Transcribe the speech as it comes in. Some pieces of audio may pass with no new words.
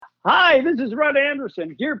Hi, this is Rudd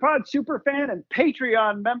Anderson, DearPod superfan and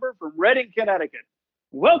Patreon member from Reading, Connecticut.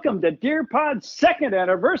 Welcome to DearPod's second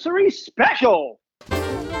anniversary special.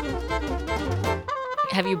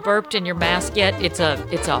 Have you burped in your mask yet? It's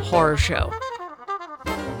a horror show.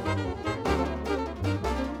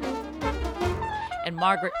 And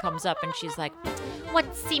Margaret comes up and she's like,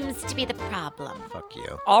 "What seems to be the problem?" Fuck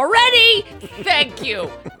you. Already? Thank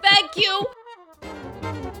you. Thank you.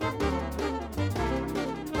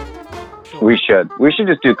 We should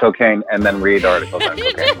just do cocaine and then read articles on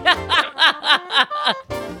cocaine.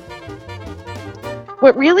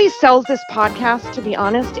 What really sells this podcast, to be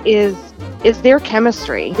honest, is their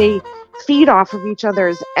chemistry. They feed off of each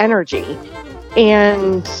other's energy.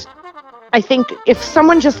 And I think if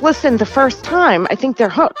someone just listened the first time, I think they're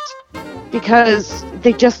hooked because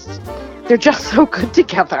they're just so good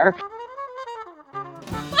together.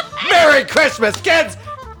 Merry Christmas, kids!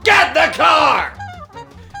 Get in the car!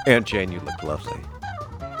 Aunt Jane, you look lovely.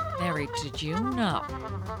 Mary, did you know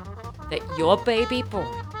that your baby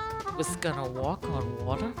boy was gonna walk on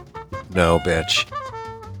water? No, bitch.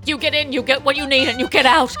 You get in, you get what you need, and you get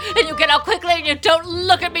out. And you get out quickly, and you don't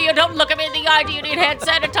look at me. You don't look at me in the eye. Do you need hand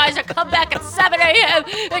sanitizer? Come back at 7 a.m.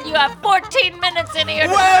 and you have 14 minutes in here.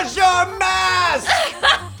 Where's your mask?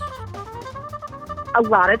 A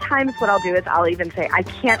lot of times what I'll do is I'll even say, I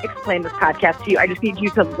can't explain this podcast to you. I just need you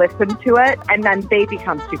to listen to it. And then they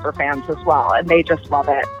become super fans as well. And they just love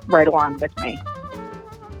it right along with me.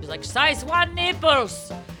 She's like, size 1 nipples.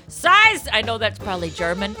 Size, I know that's probably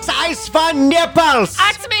German. Size 1 nipples!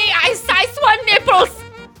 That's me, I size 1 nipples.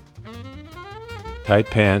 Tight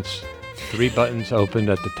pants, 3 buttons opened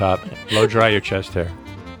at the top. Blow dry your chest hair.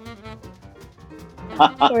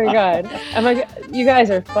 Oh my god. You guys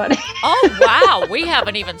are funny. Oh, wow. We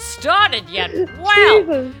haven't even started yet. Wow.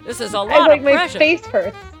 Jesus. This is a lot I of my pressure. face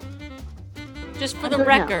hurts. Just for the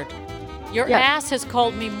record, your ass has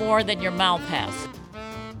called me more than your mouth has.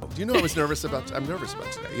 Do you know I was nervous about? I'm nervous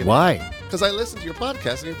about today. You know? Why? Because I listened to your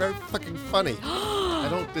podcast and you're very fucking funny.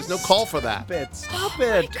 There's no call for that. Stop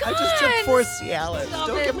it. I just took 4 Cialis. Stop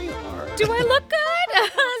Don't it. get me hard. Do I look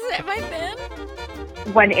good? Have I been?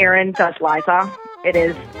 When Aaron does Liza, it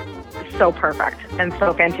is so perfect and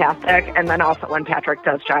so fantastic. And then also when Patrick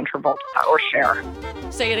does John Travolta or Cher.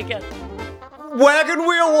 Say it again. Wagon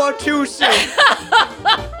wheel 1-2-6.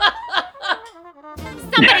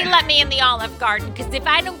 Somebody let me in the Olive Garden, because if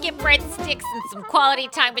I don't get breadsticks and some quality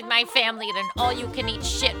time with my family at an all-you-can-eat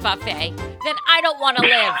shit buffet, then I don't want to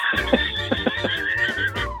live.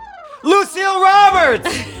 Lucille Roberts!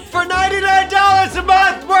 For $99 a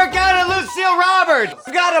month, work out at Lucille Roberts!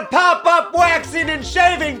 Got a pop-up waxing and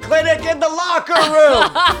shaving clinic in the locker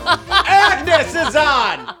room! Agnes is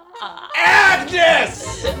on!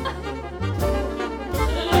 Agnes!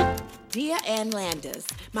 Dear Ann Landers,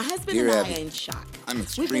 my husband Dear and Abby, I are in shock. I'm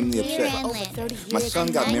extremely upset. For over 30 years. My son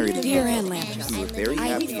got married in Dear Ann Landers. We were very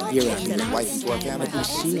happy and Dear welcomed his wife into our family. I've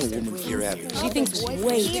seen a woman. Dear Abby. She thinks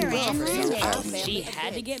way too much of herself. Abby. She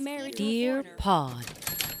had to get married. Dear Pod.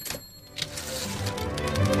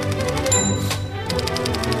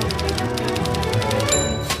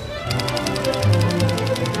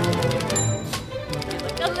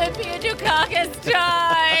 Olympia Dukakis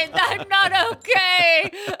died. I'm not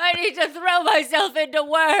okay. I need to throw myself into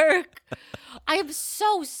work. I am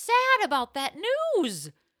so sad about that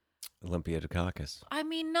news. Olympia Dukakis. I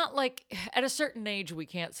mean, not like at a certain age we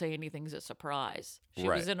can't say anything's a surprise. She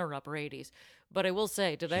was in her upper 80s. But I will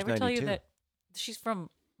say, did I ever tell you that she's from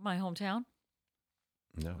my hometown?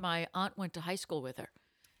 No. My aunt went to high school with her.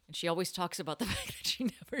 And she always talks about the fact that she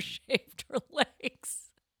never shaved her legs.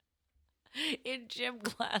 In gym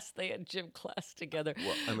class, they had gym class together.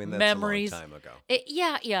 Well, I mean, that's Memories. a long time ago.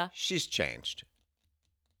 Yeah. She's changed.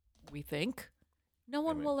 We think. No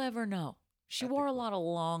one will ever know. She wore a lot of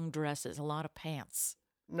long dresses, a lot of pants.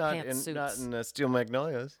 Not pantsuits. in Steel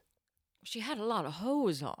Magnolias. She had a lot of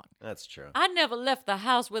hose on. That's true. I never left the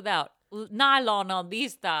house without nylon on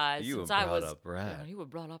these thighs. You were since I brought was, up right. Yeah, you were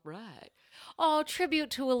brought up right. Oh, tribute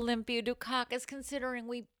to Olympia Dukakis, considering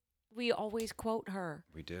we always quote her.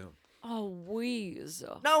 We do. Oh, wheeze.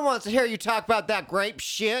 No one wants to hear you talk about that grape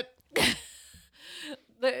shit.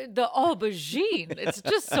 The aubergine. It's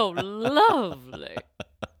just so lovely.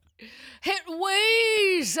 Hit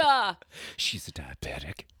wheeze. She's a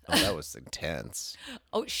diabetic. Oh, that was intense.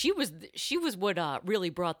 Oh, she was what really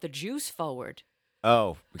brought the juice forward.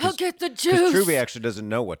 Oh, I'll get the because juice. Truby actually doesn't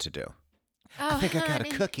know what to do. Oh, I think I got a honey.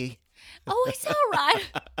 cookie. Oh, it's all right.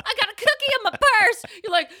 I got a cookie in my purse.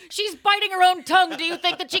 You're like, she's biting her own tongue. Do you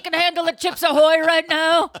think that she can handle the Chips Ahoy right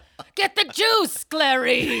now? Get the juice,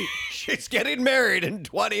 Clary. She's getting married in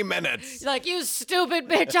 20 minutes. You're like, you stupid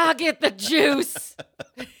bitch, I'll get the juice.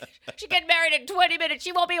 She get married in 20 minutes.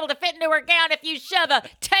 She won't be able to fit into her gown if you shove a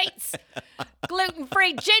Tate's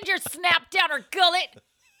gluten-free ginger snap down her gullet.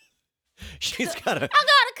 She's got a I got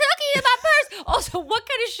a cookie in my purse. Also, what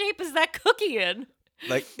kind of shape is that cookie in?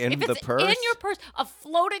 like in If the it's purse. in your purse, a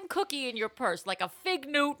floating cookie in your purse, like a Fig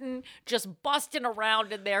Newton just busting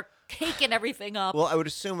around in there, caking everything up. Well, I would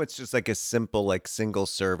assume it's just like a simple, like single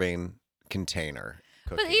serving container.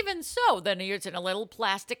 Cookie. But even so, then it's in a little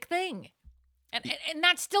plastic thing. And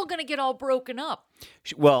that's still going to get all broken up.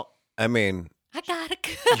 Well, I mean, I got a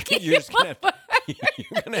cookie. you're just in my gonna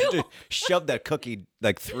you're gonna have to shove that cookie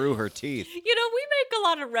like through her teeth. You know, we make a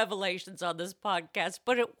lot of revelations on this podcast,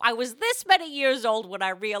 but I was this many years old when I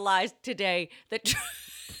realized today that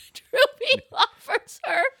Droopy offers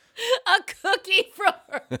her a cookie from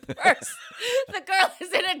her purse. The girl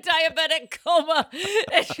is in a diabetic coma,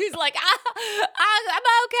 and she's like, I'm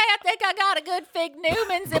okay. I think I got a good Fig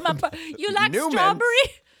Newman's in my purse. You like Newman's?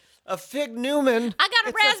 strawberry? A Fig Newman. I got a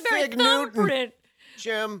It's raspberry Fig Newton. thumbprint.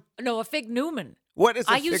 Jim, No, a Fig Newman. what is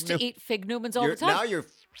a I Fig used to Newman? eat Fig Newmans all the time. Now you're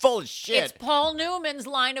full of shit. It's Paul Newman's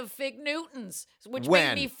line of Fig Newtons, which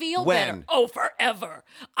When? made me feel When? better. Oh, forever.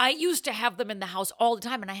 I used to have them in the house all the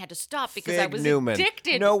time, and I had to stop because I Fig was Newman.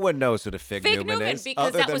 addicted. No one knows what a Fig, Fig Newman is. because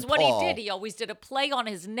other that than was what Paul. he did. He always did a play on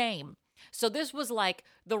his name. So this was like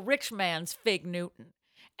the rich man's Fig Newton,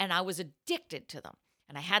 and I was addicted to them.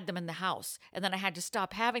 And I had them in the house. And then I had to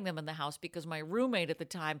stop having them in the house because my roommate at the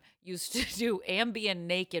time used to do Ambien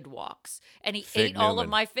naked walks. And he Fig ate all of Newman.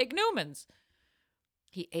 my Fig Newmans.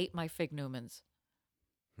 He ate my Fig Newmans.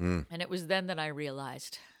 Hmm. And it was then that I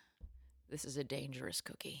realized this is a dangerous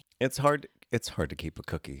cookie. It's hard. It's hard to keep a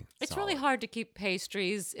cookie. It's solid. really hard to keep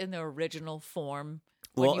pastries in their original form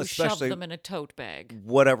when Well, you shove especially them in a tote bag.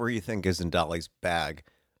 Whatever you think is in Dolly's bag,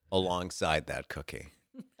 alongside that cookie,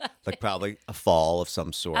 like probably a fall of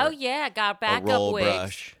some sort. Oh, yeah. Got a backup roll wigs.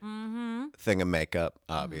 brush, Mm-hmm. thing of makeup,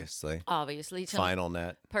 obviously. Obviously. Some Final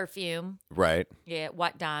net, perfume. right? Yeah.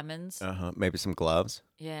 White diamonds. Maybe some gloves.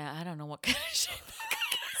 Yeah. I don't know what kind of shape that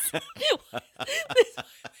cookie is. This is my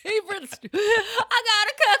favorite. I got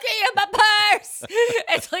a cookie in my purse.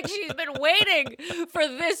 It's like she's been waiting for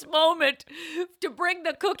this moment to bring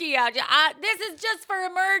the cookie out. This is just for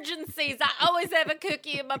emergencies. I always have a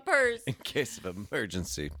cookie in my purse. In case of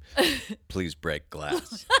emergency, please break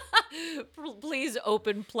glass. Please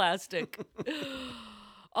open plastic.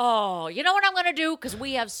 Oh, you know what I'm going to do? Because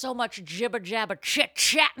we have so much jibber-jabber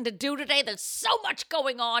chit-chatting to do today. There's so much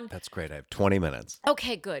going on. That's great. I have 20 minutes.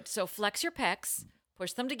 Okay, good. So flex your pecs,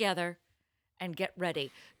 push them together, and get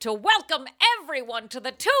ready to welcome everyone to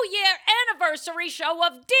the 2-year anniversary show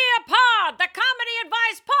of Dear Pod, the Comedy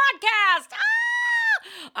Advice Podcast.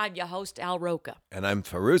 I'm your host, Al Roca. And I'm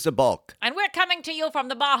Faruza Bulk. And we're coming to you from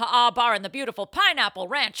the Baja Bar in the beautiful Pineapple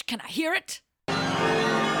Ranch. Can I hear it?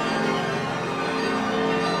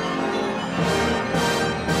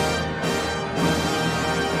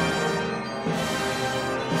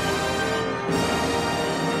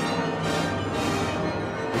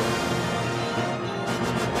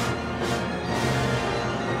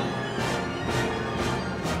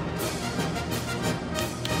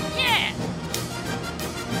 Yeah!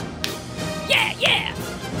 Yeah, yeah!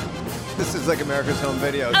 This is like America's Home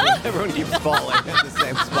Videos. Everyone keeps falling at the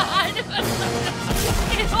same spot.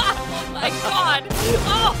 Oh my God!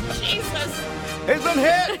 Oh, Jesus! He's been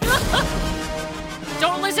hit!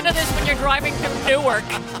 Don't listen to this when you're driving through Newark.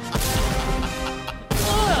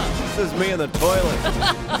 This is me in the toilet.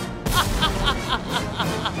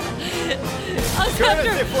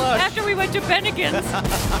 Courtesy flush. After we went to Bennigan's.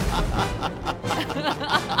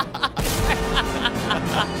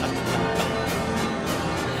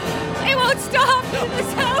 It won't stop.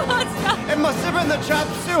 This hell won't stop. It must have been the chop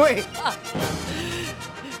suey.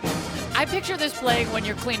 I picture this playing when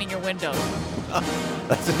you're cleaning your windows.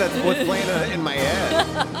 That's what's playing in my head.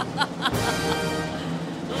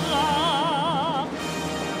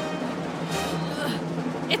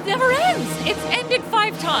 It never ends. It's ended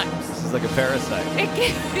 5 times. This is like a parasite.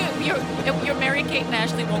 Your Mary-Kate and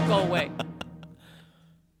Ashley won't go away.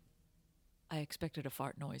 I expected a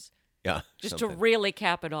fart noise. Yeah. Just something. to really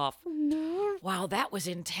cap it off. Wow, that was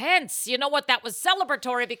intense. You know what? That was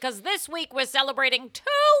celebratory because this week we're celebrating 2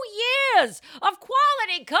 years of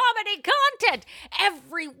quality comedy content.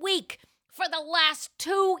 Every week for the last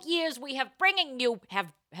 2 years we have bringing you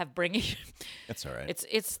bringing. That's all right.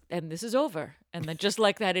 It's and this is over. And then just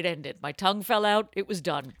like that, it ended. My tongue fell out. It was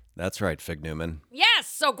done. That's right, Fig Newman. Yes,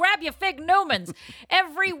 so grab your Fig Newmans.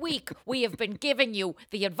 Every week we have been giving you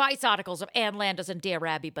the advice articles of Ann Landers and Dear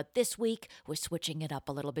Abby, but this week we're switching it up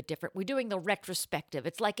a little bit different. We're doing the retrospective.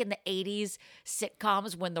 It's like in the 80s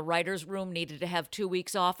sitcoms when the writer's room needed to have 2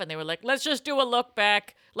 weeks off and they were like, let's just do a look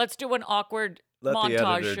back. Let's do an awkward Let the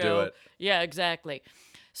montage editor show. do it. Yeah, exactly.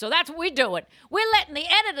 So that's what we're doing. We're letting the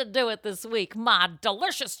editor do it this week, my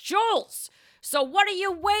delicious Jules. So what are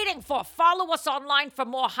you waiting for? Follow us online for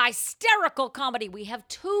more hysterical comedy. We have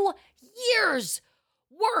 2 years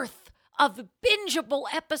worth of bingeable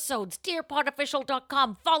episodes.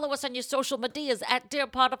 DearPodOfficial.com. Follow us on your social medias at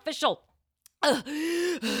DearPodOfficial.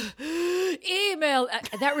 Email.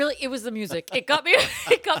 That really, it was the music. It got me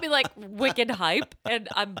like wicked hype. And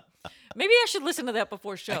maybe I should listen to that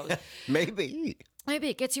before shows. Maybe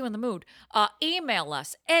it gets you in the mood. Email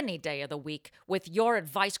us any day of the week with your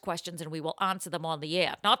advice questions and we will answer them on the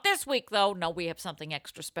air. Not this week, though. No, we have something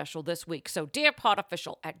extra special this week. So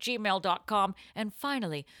dearpodofficial@gmail.com. And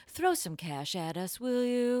finally, throw some cash at us, will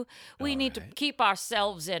you? We need to keep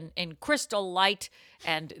ourselves in crystal light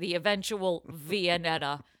and the eventual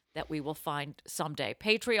Viennetta that we will find someday.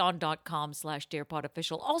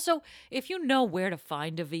 Patreon.com/dearpodofficial. Also, if you know where to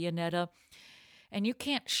find a Viennetta, and you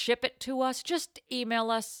can't ship it to us, just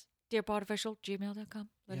email us, dearpodofficial@gmail.com.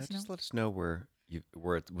 Let us know. Just let us know where it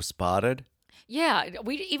was spotted. Yeah,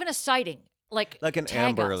 even a sighting. Like an tag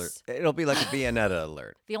Amber us. Alert. It'll be like a Viennetta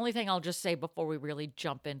alert. The only thing I'll just say before we really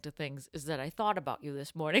jump into things is that I thought about you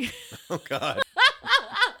this morning. Oh, God.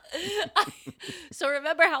 So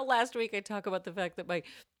remember how last week I talked about the fact that my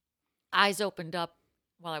eyes opened up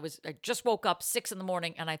while I just woke up 6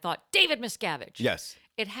 a.m. and I thought, David Miscavige. Yes.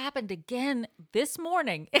 It happened again this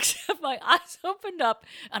morning, except my eyes opened up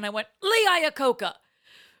and I went, Lee Iacocca.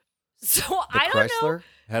 So I don't know.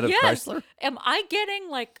 Head of Chrysler? Am I getting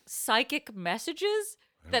like psychic messages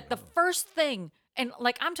that the first thing, and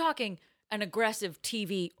like I'm talking an aggressive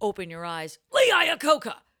TV, open your eyes, Lee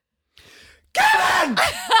Iacocca. Kevin!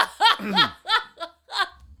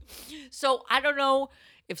 So I don't know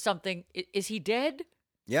if something, is he dead?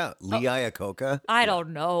 Yeah, Lee Iacocca. I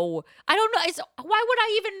don't know. Why would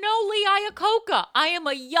I even know Lee Iacocca? I am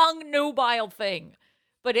a young nubile thing.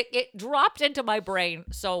 But it dropped into my brain.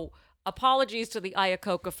 So apologies to the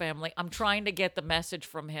Iacocca family. I'm trying to get the message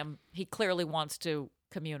from him. He clearly wants to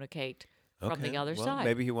communicate from the other side.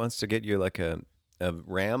 Maybe he wants to get you like a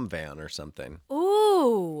Ram van or something.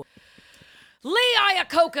 Ooh. Lee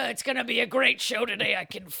Iacocca, it's going to be a great show today. I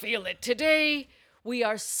can feel it. Today, we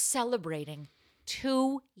are celebrating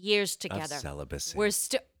 2 years together. Of celibacy. We're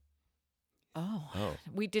still. Oh.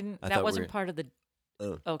 We didn't. That wasn't part of the.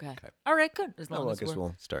 Okay. All right, good. As long I as guess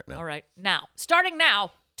we'll start now. All right. Now, starting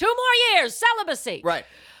now, 2 more years, celibacy. Right.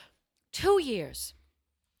 2 years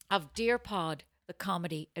of Dear Pod, the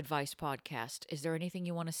comedy advice podcast. Is there anything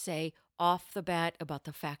you want to say off the bat about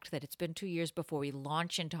the fact that it's been 2 years before we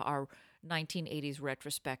launch into our 1980s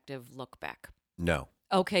retrospective look back? No.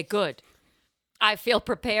 Okay, good. I feel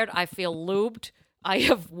prepared. I feel lubed. I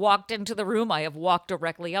have walked into the room. I have walked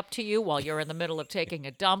directly up to you while you're in the middle of taking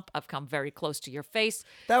a dump. I've come very close to your face.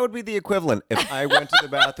 That would be the equivalent if I went to the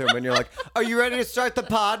bathroom and you're like, are you ready to start the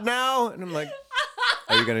pod now? And I'm like,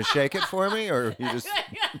 are you going to shake it for me? Or are you just...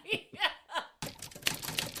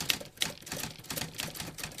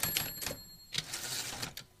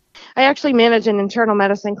 I actually manage an internal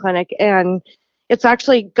medicine clinic, and it's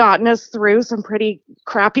actually gotten us through some pretty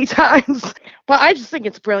crappy times. But I just think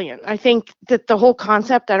it's brilliant. I think that the whole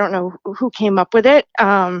concept, I don't know who came up with it,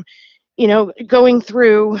 going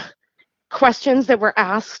through questions that were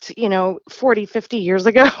asked, 40, 50 years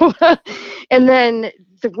ago. And then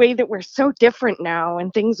the way that we're so different now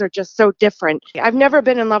and things are just so different. I've never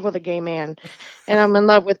been in love with a gay man, and I'm in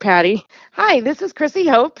love with Patty. Hi, this is Chrissy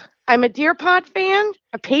Hope. I'm a Dear Pod fan,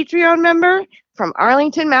 a Patreon member from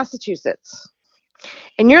Arlington, Massachusetts.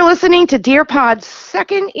 And you're listening to Dear Pod's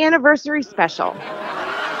 2nd anniversary special.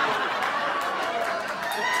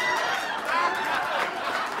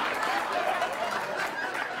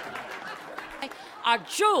 Our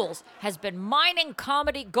Jules has been mining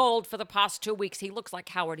comedy gold for the past 2 weeks. He looks like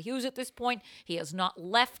Howard Hughes at this point. He has not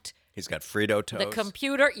left He's got Frito toast. the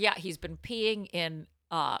computer. Yeah, he's been peeing in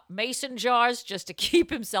mason jars just to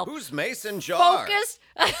keep himself Who's Mason Jar? focused.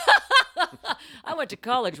 I went to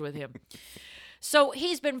college with him. So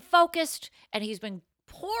he's been focused and he's been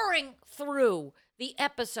pouring through the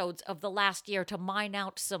episodes of the last year to mine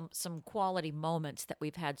out some quality moments that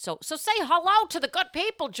we've had. So say hello to the good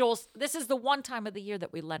people, Jules. This is the one time of the year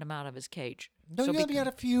that we let him out of his cage. No, so you had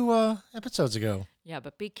a few episodes ago. Yeah,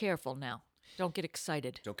 but be careful now. Don't get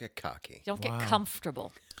excited. Don't get cocky. Don't get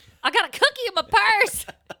comfortable. I got a cookie in my purse.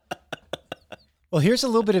 Well, here's a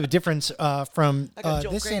little bit of a difference from got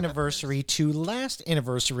Joel this Kramer. anniversary to last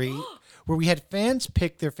anniversary, where we had fans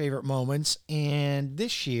pick their favorite moments, and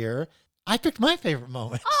this year I picked my favorite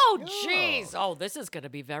moments. Oh, jeez. Oh, this is going to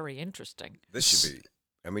be very interesting. This should be.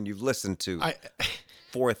 I mean, you've listened to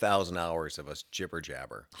 4,000 hours of us jibber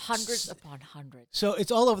jabber. Hundreds upon hundreds. So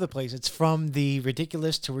it's all over the place. It's from the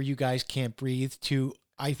ridiculous to where you guys can't breathe to,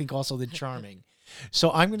 I think, also the charming.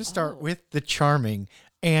 So I'm going to start with the charming.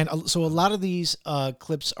 And so a lot of these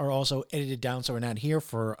clips are also edited down, so we're not here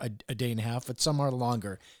for a day and a half, but some are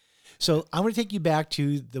longer. So I'm going to take you back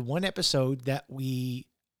to the one episode that we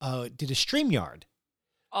did a StreamYard.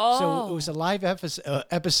 Oh. So it was a live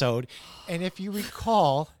episode. And if you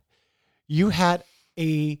recall, you had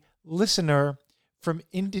a listener from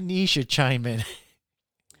Indonesia chime in.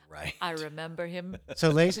 Right. I remember him. So,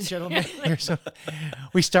 ladies and gentlemen,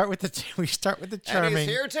 we start with the charming. And he's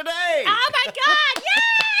here today. Oh my God!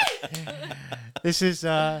 Yay! This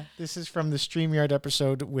is from the StreamYard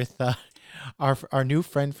episode with our new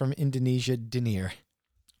friend from Indonesia, Denier.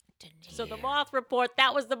 So the Moth Report,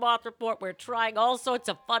 that was the Moth Report. We're trying all sorts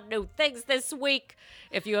of fun new things this week.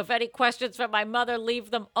 If you have any questions for my mother,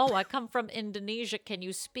 leave them. Oh, I come from Indonesia. Can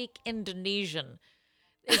you speak Indonesian?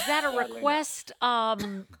 Is that a request?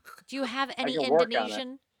 Do you have any can work on it.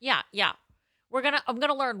 Indonesian? Yeah. I'm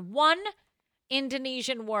gonna learn one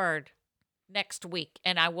Indonesian word next week,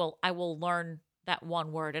 and I will learn that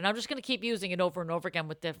one word, and I'm just gonna keep using it over and over again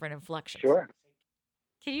with different inflections. Sure.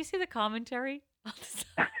 Can you see the commentary?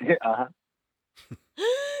 Uh-huh.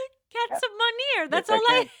 Get some money. That's Yes, all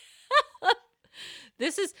I I.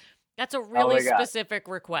 That's a really my God. specific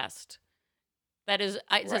request. That is,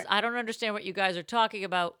 it says, I don't understand what you guys are talking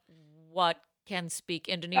about. What can speak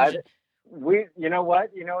Indonesian? You know what,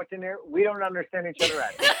 Denier? We don't understand each other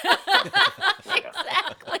either.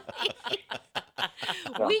 Exactly.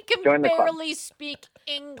 So, We can join the club. barely speak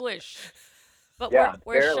English, but Yeah,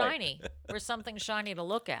 we're barely. shiny. We're something shiny to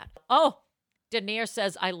look at. Oh, Denier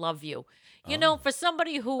says, "I love you." You know, for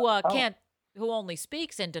somebody who who only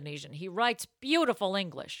speaks Indonesian, he writes beautiful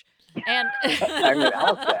English. And I mean,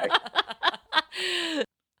 I'll say.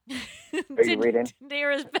 Are you reading?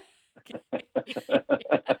 Denier is back.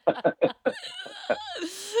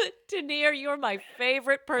 Denier, you're my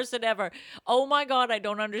favorite person ever. Oh my God, I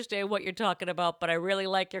don't understand what you're talking about, but I really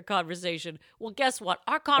like your conversation. Well, guess what?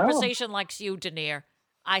 Our conversation likes you, Denier.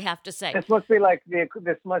 I have to say. This must be like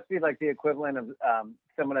the equivalent of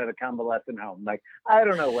someone at a convalescent home. Like, I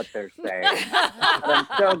don't know what they're saying, but I'm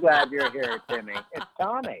so glad you're here, Timmy. It's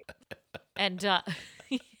Tommy. And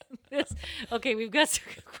we've got some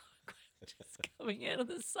questions coming in on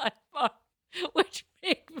the sidebar, which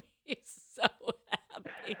make me so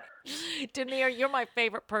happy. Denier, you're my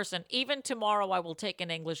favorite person. Even tomorrow, I will take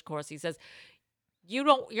an English course. He says, you're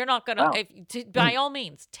not gonna. By all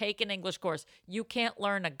means, take an English course. You can't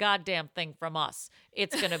learn a goddamn thing from us.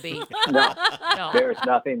 It's gonna be No. no. There's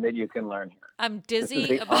nothing that you can learn here. I'm This is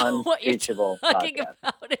dizzy the about what you're unteachable talking podcast.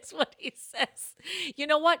 about, is what he says. You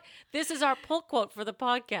know what? This is our pull quote for the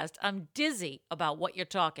podcast. I'm dizzy about what you're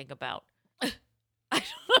talking about. Is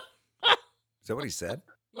that what he said?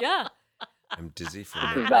 Yeah. I'm dizzy for This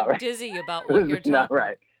is the not I'm right. dizzy about what This you're is talking not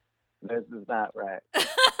right. This is not right.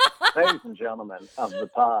 Ladies and gentlemen of the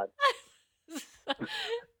pod,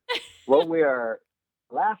 what we are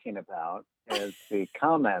laughing about is the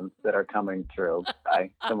comments that are coming through by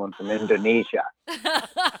someone from Indonesia.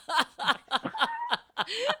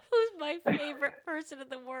 Who's my favorite person in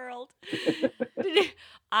the world?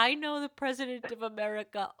 I know the President of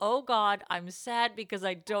America. Oh God, I'm sad because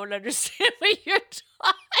I don't understand what you're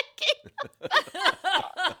talking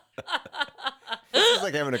about. This is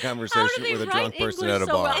like having a conversation with a drunk person at a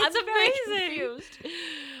so bar. well? I'm very confused.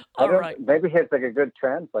 I All don't- right. Maybe he's like a good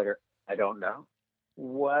translator. I don't know.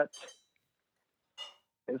 What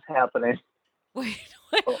is happening? Wait.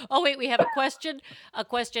 Oh wait, we have a question. A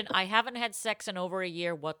question. I haven't had sex in over a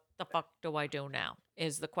year. What the fuck do I do now?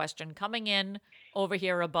 Is the question coming in over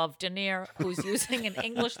here above Denier, who's using an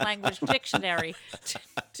English language dictionary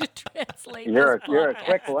to translate. You're this a podcast.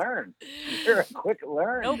 quick learn. You're a quick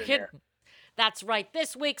learn. No Denier. kidding. That's right.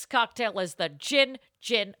 This week's cocktail is the Gin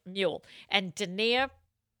Mule. And Denier,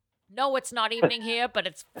 no, it's not evening here, but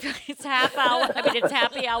it's half hour. I mean, it's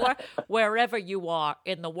happy hour wherever you are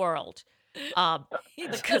in the world.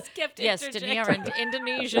 Because yes, Denier, in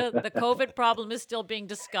Indonesia, the COVID problem is still being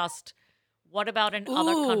discussed. What about in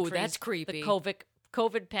other Ooh, countries? that's creepy. The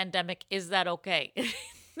COVID pandemic, is that okay?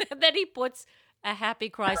 And then he puts a happy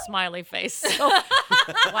cry smiley face. So,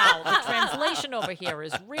 wow, the translation over here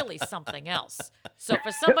is really something else. So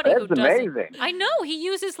for somebody who That's doesn't, amazing. I know he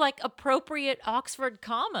uses like appropriate Oxford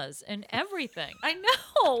commas and everything. I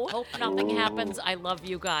know. Hope nothing happens. I love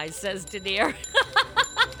you guys, says Denier.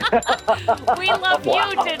 We love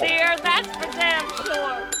you, Denier. That's for damn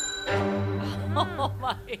sure. Oh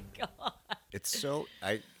my God. It's so,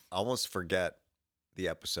 I almost forget the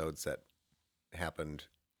episodes that happened.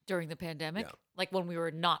 During the pandemic? Yeah. Like when we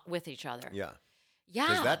were not with each other. Yeah. Yeah.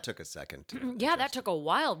 Because that took a second to Yeah, that took a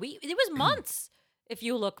while. It was months if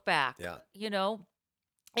you look back. Yeah. You know?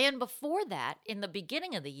 And before that, in the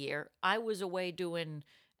beginning of the year, I was away doing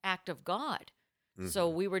Act of God. So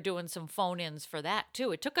we were doing some phone-ins for that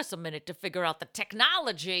too. It took us a minute to figure out the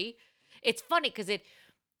technology. It's funny because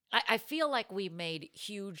I feel like we made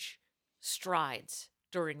huge strides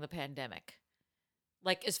during the pandemic.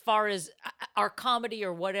 Like as far as our comedy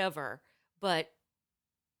or whatever, but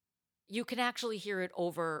you can actually hear it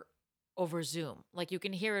over Zoom. Like you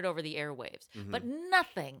can hear it over the airwaves. But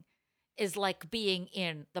nothing is like being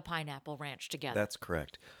in the Pineapple Ranch together. That's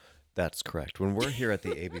correct. That's correct. When we're here at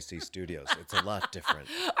the ABC studios, it's a lot different.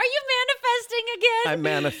 Are you manifesting again? I'm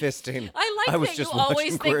manifesting. I was that you just always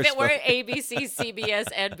watching think Queer that we're Stuff. ABC, CBS,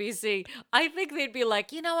 NBC. I think they'd be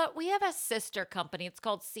like, you know what? We have a sister company. It's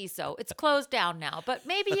called CISO. It's closed down now, but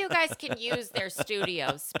maybe you guys can use their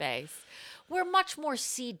studio space. We're much more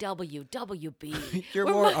CW, WB. You're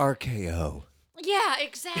We're more mu- RKO. Yeah,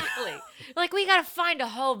 exactly. Like we got to find a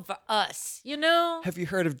home for us, you know? Have you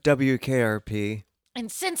heard of WKRP? In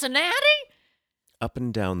Cincinnati? Up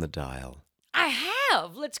and down the dial. I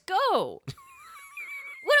have. Let's go.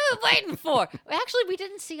 What are we waiting for? Actually, we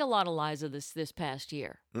didn't see a lot of Liza this past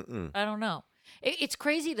year. I don't know. It's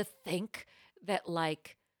crazy to think that,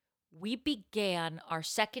 like, we began our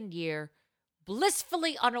second year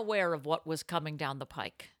blissfully unaware of what was coming down the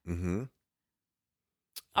pike. Mm-hmm.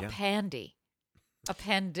 A pandy. A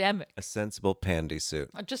pandemic. A sensible pandy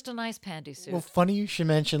suit. Just a nice pandy suit. Well, funny you should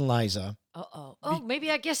mention Liza. Uh-oh. Oh,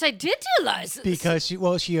 maybe I guess I did do Liza. Because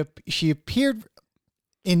she appeared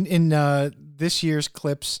in this year's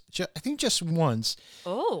clips. I think just once.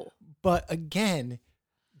 Oh. But again,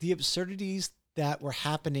 the absurdities that were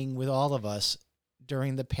happening with all of us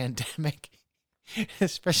during the pandemic,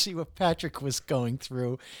 especially what Patrick was going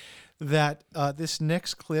through, that this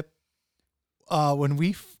next clip, when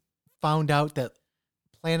we found out that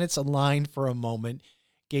planets aligned for a moment,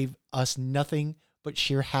 gave us nothing but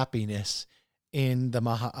sheer happiness in the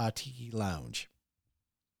Maha'atiki Lounge.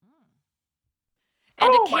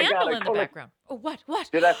 And Oh a my God, candle I in the totally- background. Oh, what?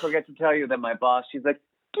 Did I forget to tell you that my boss? She's like,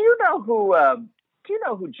 "Do you know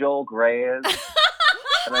who Joel Gray is?"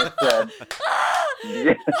 And I said,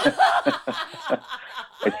 yeah.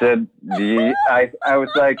 I said, I was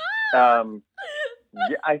like, yeah,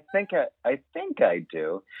 I think I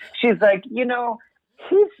do. She's like,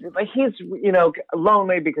 he's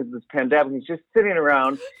lonely because of this pandemic. He's just sitting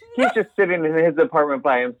around. He's just sitting in his apartment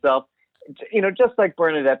by himself. Just like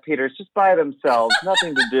Bernadette Peters, just by themselves,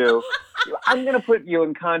 nothing to do. I'm going to put you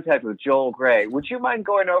in contact with Joel Gray. Would you mind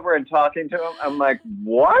going over and talking to him? I'm like,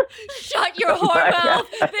 what? Shut your whore mouth.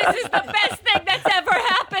 This is the best thing that's ever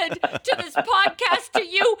happened to this podcast, to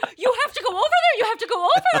you. You have to go over there. You have to go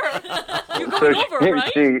over. You're going over,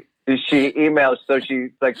 right? She emails, so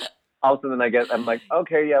she's like, all of a sudden I'm like,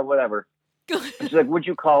 okay, yeah, whatever. She's like, would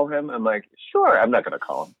you call him? I'm like, sure, I'm not going to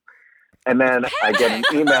call him. And then I get an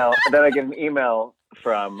email.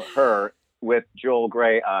 From her with Joel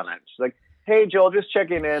Gray on it. She's like, "Hey, Joel, just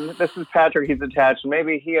checking in. This is Patrick. He's attached.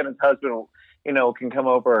 Maybe he and his husband, can come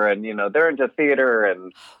over and they're into theater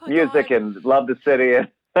and music and love the city. And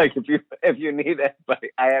like, if you need anybody,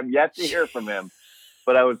 I am yet to hear from him.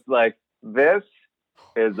 But I was like, this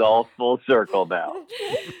is all full circle now.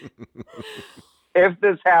 If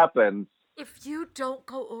this happens." If you don't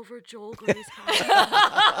go over Joel Gray's house,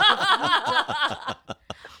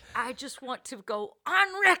 I just want to go on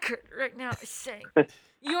record right now saying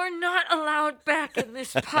you're not allowed back in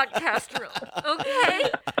this podcast room, okay?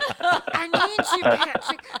 I need you,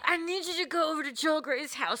 Patrick. I need you to go over to Joel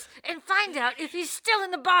Gray's house and find out if he's still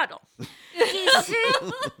in the bottle. You see,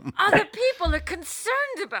 other people are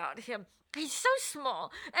concerned about him. He's so small,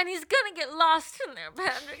 and he's gonna get lost in there,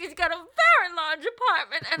 Patrick. He's got a very large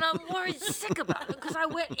apartment, and I'm worried sick about him because I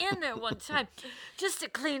went in there one time just to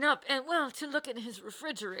clean up and, to look in his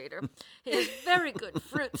refrigerator. He has very good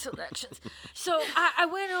fruit selections. So I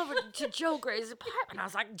went over to Joe Gray's apartment. I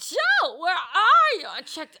was like, Joe, where are you? I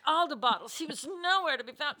checked all the bottles. He was nowhere to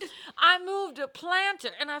be found. I moved a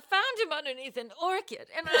planter, and I found him underneath an orchid.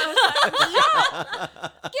 And I was like,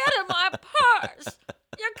 Joe, get in my purse.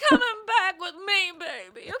 You're coming back with me,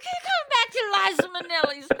 baby. Okay, come back to Liza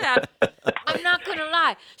Minnelli's pad. I'm not gonna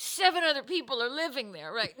lie. 7 other people are living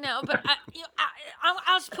there right now, but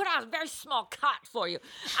I'll just put out a very small cot for you.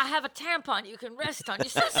 I have a tampon you can rest on. You're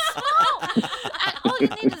so small. And all you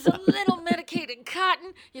need is a little medicated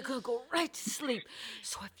cotton. You're gonna go right to sleep.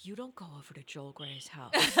 So if you don't go over to Joel Gray's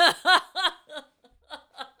house.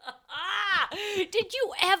 Did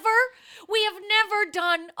you ever? We have never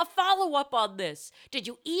done a follow-up on this. Did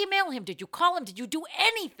you email him? Did you call him? Did you do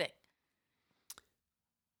anything?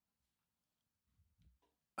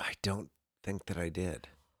 I don't think that I did.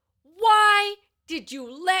 Why did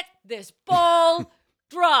you let this ball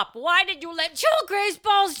drop? Why did you let Joel Gray's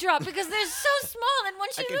balls drop? Because they're so small, and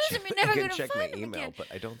once you lose them, you're never going to find them again. I can check my email, but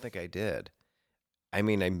I don't think I did. I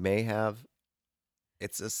mean, I may have.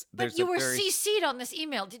 But you were CC'd on this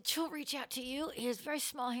email. Did Joel reach out to you? He has very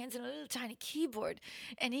small hands and a little tiny keyboard,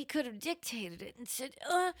 and he could have dictated it and said,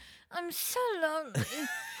 I'm so lonely.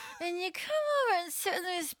 And you come over and said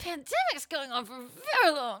this pandemic's going on for a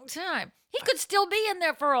very long time. He could still be in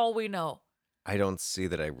there for all we know. I don't see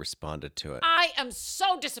that I responded to it. I am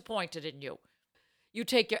so disappointed in you. You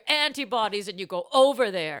take your antibodies and you go over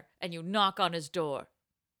there and you knock on his door.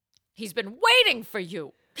 He's been waiting for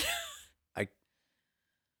you.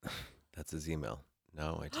 That's his email.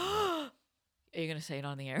 No, I didn't. Are you going to say it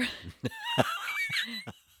on the air?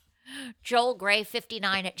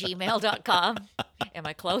 JoelGray59@gmail.com. Am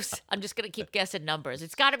I close? I'm just going to keep guessing numbers.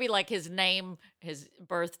 It's got to be like his name, his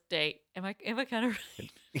birth date. Am I kind of...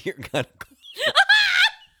 You're kind of close.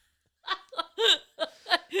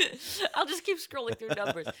 I'll just keep scrolling through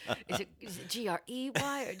numbers. Is it GREY or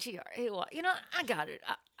GRAY? You know, I got it.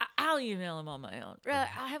 I'll email him on my own.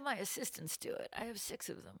 I'll have my assistants do it. I have 6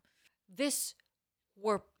 of them. This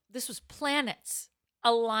was planets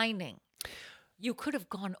aligning. You could have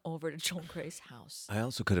gone over to Joel Gray's house. I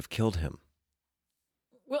also could have killed him.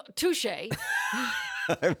 Well, touche. I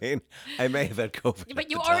mean, I may have had COVID.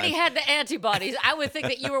 But you already had the antibodies. I would think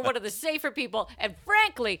that you were one of the safer people. And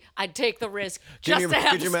frankly, I'd take the risk just to have the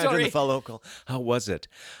story. Could you imagine the follow-up call? How was it?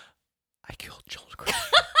 I killed Joel Gray.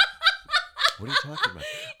 What are you talking about?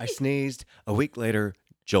 I sneezed. A week later,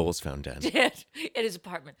 Joel was found dead. Dead in his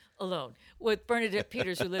apartment, alone, with Bernadette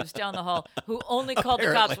Peters, who lives down the hall, who only called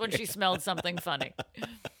the cops when she smelled something funny.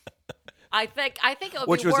 I think it would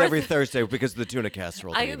Which be was worth, every Thursday because of the tuna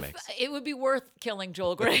casserole that he makes. It would be worth killing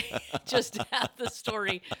Joel Gray just to have the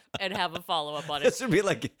story and have a follow-up on it. This would be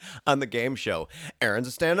like on the game show. Aaron's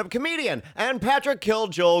a stand-up comedian, and Patrick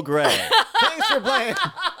killed Joel Gray. Thanks for playing.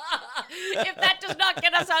 If that does not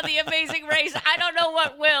get us on The Amazing Race, I don't know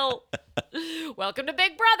what will. Welcome to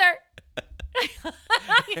Big Brother. And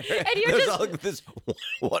you're There's just all this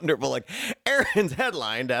wonderful, like, Aaron's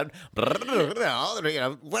headlined at,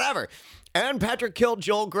 whatever. And Patrick killed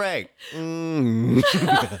Joel Gray. But you're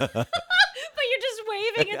just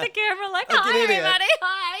waving at the camera like, hi, everybody,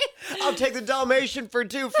 hi. I'll take the Dalmatian for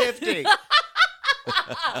 $2.50.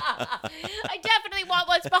 I definitely want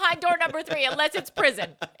what's behind door number 3, unless it's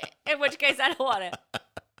prison. In which case, I don't want it.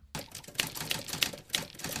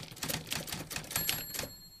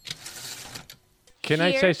 Can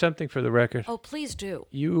I say something for the record? Oh, please do.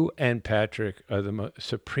 You and Patrick are the most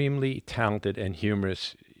supremely talented and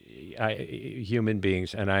humorous human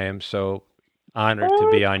beings, and I am so honored to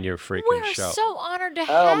be on your freaking show. We're so honored to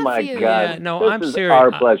have you. Oh my God! Yeah, no, this I'm is serious.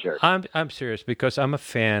 Our pleasure. I'm serious because I'm a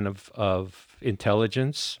fan of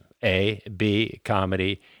intelligence, A, B,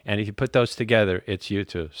 comedy, and if you put those together, it's you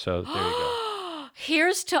two. So there you go.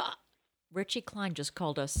 Here's to Richie Klein just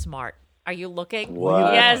called us smart. Are you looking?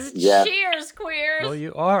 What? Yes. Yeah. Cheers, queers. Well,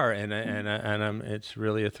 you are, and I'm. It's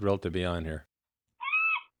really a thrill to be on here.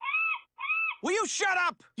 Will you shut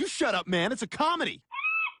up? You shut up, man. It's a comedy.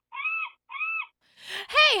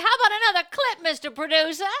 Hey, how about another clip, Mr.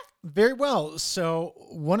 Producer? Very well. So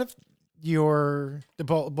one of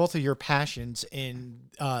both of your passions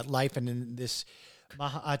in life and in this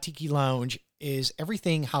Tiki Lounge is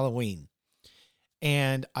everything Halloween.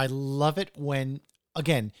 And I love it when,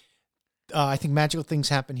 again, I think magical things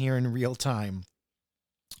happen here in real time.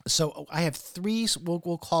 So I have 3,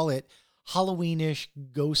 we'll call it Halloweenish,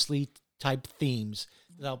 ghostly type themes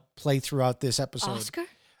that I'll play throughout this episode. Oscar?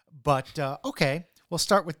 But, okay, we'll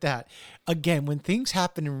start with that. Again, when things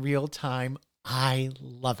happen in real time, I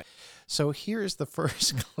love it. So here's the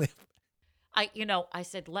first clip. I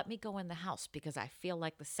said, let me go in the house because I feel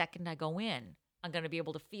like the second I go in, I'm going to be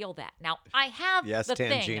able to feel that. Now, I have Yes, the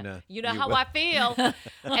thing. Tangina, You know you how will. I feel. But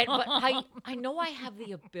I know I have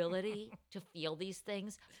the ability to feel these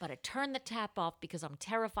things, but I turn the tap off because I'm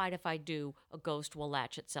terrified if I do, a ghost will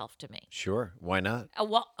latch itself to me. Sure, why not?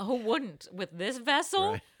 Well, who wouldn't with this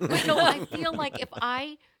vessel? Right. But no, I feel like if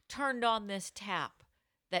I turned on this tap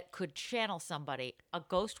that could channel somebody, a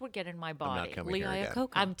ghost would get in my body. coming here again.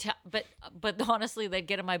 But honestly, they'd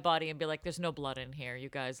get in my body and be like, "There's no blood in here, you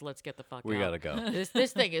guys. Let's get the fuck out. We gotta go."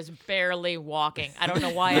 This thing is barely walking. I don't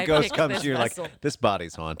know why The I ghost picked comes this to you vessel. like, this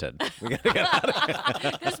body's haunted. We gotta get out of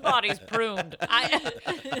here. This body's pruned.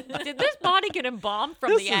 Did this body get embalmed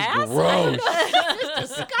from This the is ass? gross. This is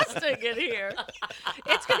disgusting in here.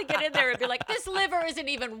 It's gonna get in there and be like, this liver isn't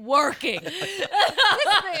even working. This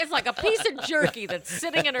thing is like a piece of jerky that's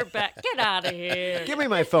sitting in her back. Get out of here. Give me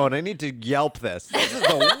my phone. I need to Yelp this. This is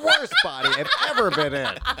the worst body I've ever been in.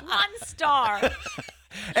 1 star.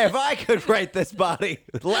 If I could rate this body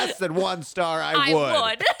with less than 1 star, I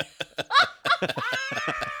would.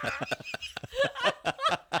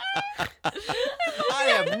 I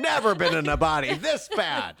have never been in a body this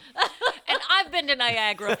bad. And I've been to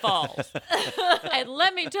Niagara Falls. And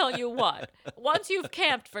let me tell you what, once you've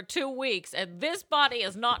camped for 2 weeks and this body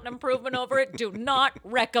is not an improvement over it, do not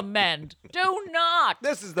recommend. Do not.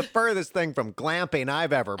 This is the furthest thing from glamping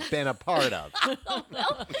I've ever been a part of. So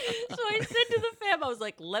I said to the fam, I was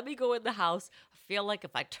like, let me go in the house. I feel like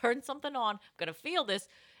if I turn something on, I'm going to feel this.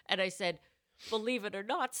 And I said, believe it or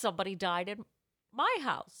not, somebody died in my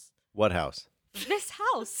house. What house? This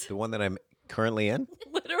house. The one that I'm currently in?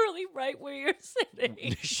 Literally right where you're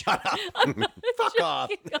sitting. Shut up. Fuck off.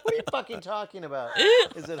 What are you fucking talking about?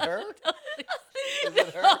 Is it her? Is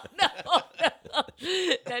it her? No.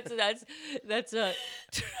 That's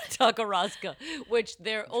Takaraska, which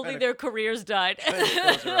only their careers died.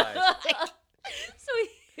 Close your eyes. So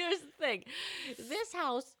here's the thing. This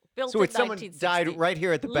house built So in wait, someone 1960. died right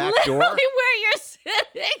here at the back door? Literally where you're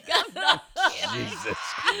sitting. I'm not kidding. Jesus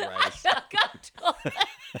Christ. I got told that.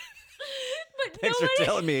 But Thanks for nobody-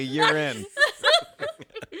 telling me a year in.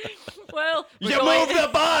 Well, You moved the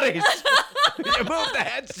bodies. You moved the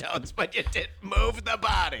headstones, but you didn't move the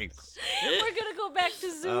bodies. We're gonna go back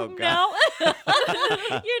to Zoom Oh, God. now.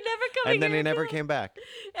 You're never coming. And then he in. never came back.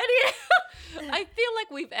 And I feel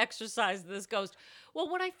like we've exercised this ghost. Well,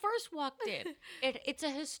 when I first walked in, it's a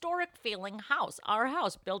historic feeling house. Our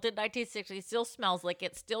house, built in 1960, still smells like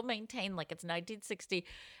it's still maintained like it's 1960.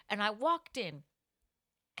 And I walked in,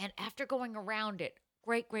 and after going around it,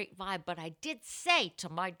 great vibe. But I did say to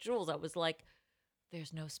my jewels, I was like,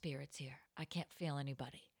 there's no spirits here. I can't feel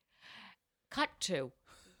anybody. Cut to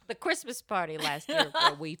the Christmas party last year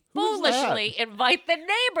where we foolishly invite the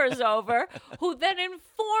neighbors over, who then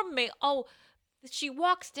inform me, she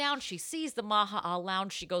walks down, she sees the Maha'a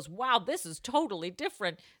Lounge, she goes, wow, this is totally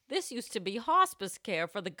different. This used to be hospice care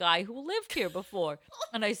for the guy who lived here before.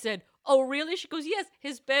 And I said, oh, really? She goes, yes,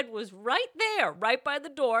 his bed was right there, right by the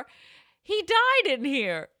door. He died in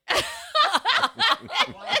here. While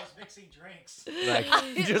I was mixing drinks.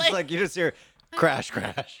 You just hear crash.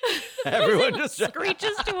 Everyone just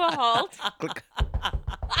screeches to a halt.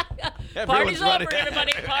 Everyone's Party's running. over,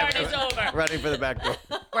 everybody. Party's over. Running for the back door.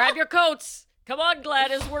 Grab your coats. Come on,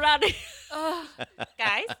 Gladys. We're out of here.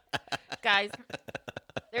 Guys.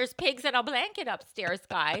 There's pigs in a blanket upstairs,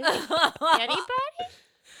 guys. Anybody?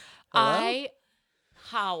 I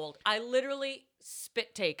howled. I literally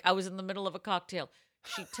spit take. I was in the middle of a cocktail.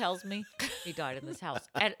 She tells me he died in this house.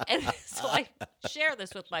 And so I share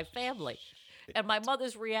this with my family. And my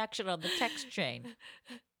mother's reaction on the text chain,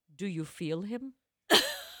 do you feel him?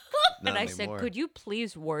 Not and I anymore. said, could you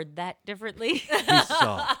please word that differently? He's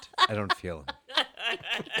soft. I don't feel him.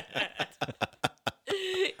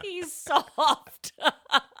 He's soft.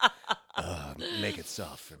 Make it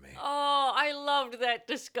soft for me. Oh, I loved that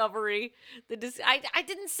discovery. I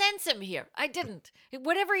didn't sense him here. I didn't.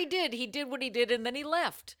 Whatever he did what he did, and then he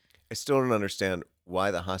left. I still don't understand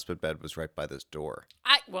why the hospice bed was right by this door.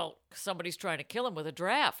 Well, somebody's trying to kill him with a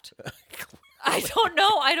draft. I don't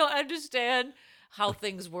know. I don't understand how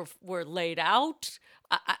things were laid out.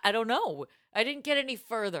 I don't know. I didn't get any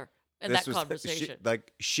further in that conversation.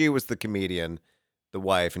 She was the comedian, the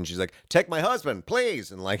wife, and she's like, "Take my husband,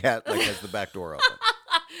 please," and has the back door open.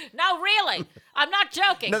 No, really. I'm not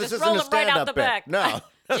joking. No, this Just isn't roll a him right out stand-up the bit. back. No.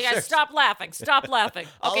 You guys stop laughing. Stop laughing.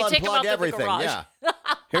 Okay, I'll take him unplug out to the everything. garage. Yeah.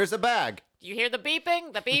 Here's a bag. Do you hear the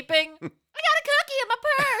beeping? The beeping? I got a cookie in my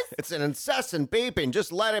purse. It's an incessant beeping,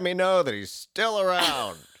 just letting me know that he's still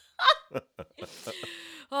around.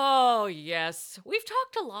 Oh, yes. We've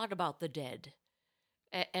talked a lot about the dead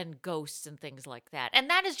and ghosts and things like that. And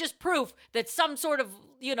that is just proof that some sort of,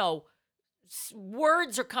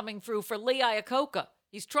 words are coming through for Lee Iacocca.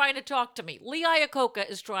 He's trying to talk to me. Lee Iacocca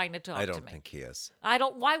is trying to talk to me. I don't think he is.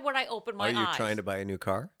 Why would I open my eyes? Are you trying to buy a new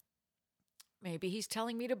car? Maybe he's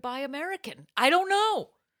telling me to buy American. I don't know.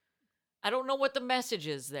 I don't know what the message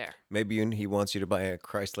is there. Maybe he wants you to buy a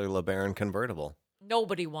Chrysler LeBaron convertible.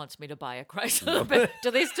 Nobody wants me to buy a Chrysler. But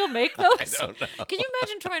do they still make those? I don't know. Can you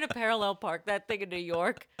imagine trying to parallel park that thing in New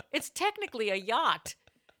York? It's technically a yacht.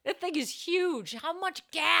 That thing is huge. How much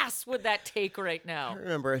gas would that take right now? I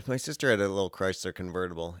remember my sister had a little Chrysler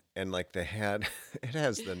convertible, and like it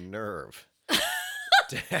has the nerve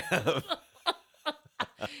to have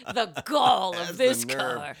the gall of this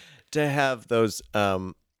car. To have those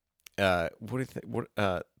what do you think?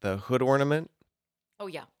 The hood ornament? Oh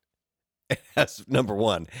yeah. It has, number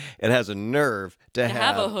one, it has a nerve to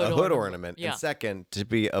have a hood ornament. Yeah. And second, to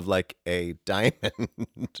be of like a diamond,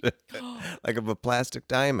 like of a plastic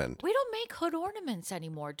diamond. We don't make hood ornaments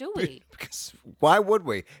anymore, do we? Because why would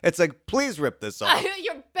we? It's like, please rip this off.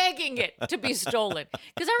 You're begging it to be stolen.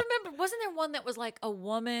 Because I remember, wasn't there one that was like a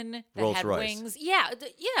woman that Rolls had Royce. wings? Yeah,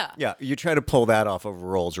 yeah. Yeah, you try to pull that off of a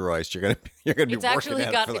Rolls Royce, you're gonna be It's working actually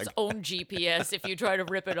at got it for its like own GPS. If you try to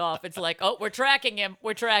rip it off, it's like, oh, we're tracking him.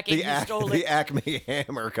 We're tracking. He stole the it. Acme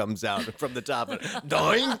hammer comes out from the top. And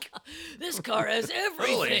doink! This car has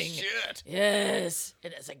everything. Holy shit! Yes,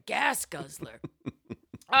 it has a gas guzzler.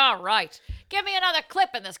 All right, give me another clip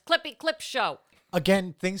in this Clippy Clip show.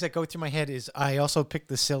 Again, things that go through my head is I also pick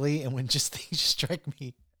the silly, and when just things just strike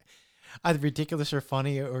me either ridiculous or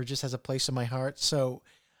funny or just has a place in my heart. So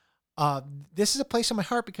this is a place in my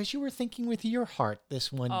heart because you were thinking with your heart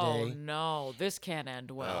this one Oh day. no, this can't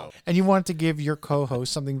end well. And you wanted to give your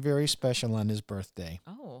co-host something very special on his birthday.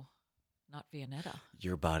 Oh, not Viennetta.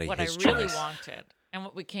 Your body, What I his really choice. wanted and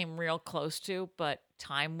what we came real close to, but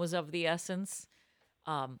time was of the essence.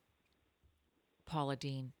 Paula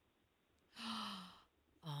Deen.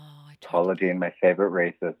 Paula Deen, my favorite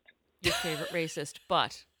racist. Your favorite racist,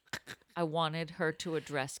 but I wanted her to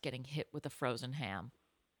address getting hit with a frozen ham.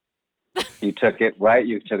 You took it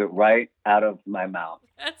right out of my mouth.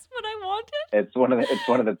 That's what I wanted. It's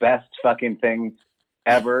one of the best fucking things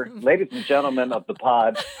ever. Ladies and gentlemen of the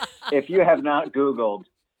pod, if you have not Googled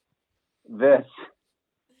this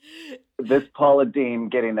Paula Deen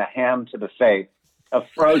getting the ham to the face, a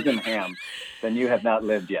frozen ham, then you have not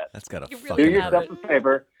lived yet. That's got a Do yourself a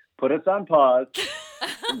favor, put us on pause,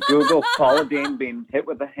 Google Paula Deen being hit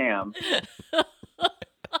with a ham,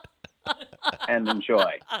 and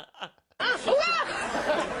enjoy.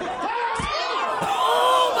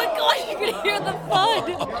 Oh my gosh, you can hear the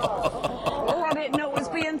fun. Oh, I didn't know it was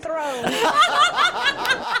being thrown.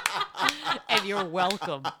 And you're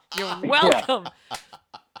welcome. You're welcome.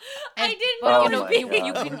 I didn't Oh know, my you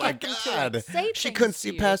God. can Oh my get them God. to say She things couldn't to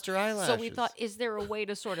see you. past her So we eyelashes. thought, is there a way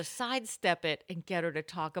to sort of sidestep it and get her to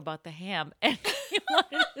talk about the ham? And he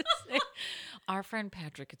wanted to say, our friend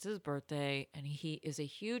Patrick, it's his birthday, and he is a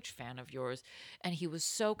huge fan of yours. And he was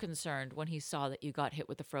so concerned when he saw that you got hit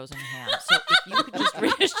with the frozen ham. So if you could just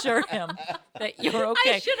reassure him that you're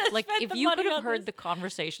okay. should have Like, spent if the you could money have on heard the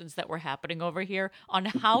conversations that were happening over here on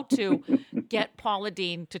how to get Paula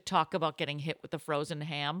Deen to talk about getting hit with the frozen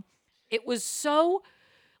ham, it was so,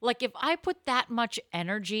 like, if I put that much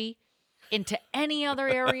energy into any other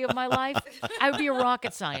area of my life, I would be a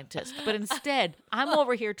rocket scientist. But instead, I'm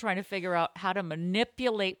over here trying to figure out how to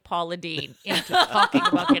manipulate Paula Deen into talking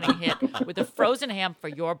about getting hit with a frozen ham for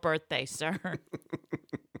your birthday, sir.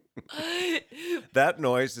 That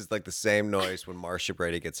noise is like the same noise when Marcia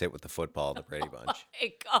Brady gets hit with the football of the Brady Bunch.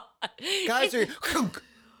 My God. Guys are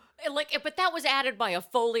but that was added by a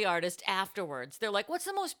Foley artist afterwards. They're like, what's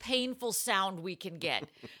the most painful sound we can get?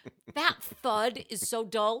 That thud is so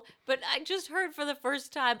dull, but I just heard for the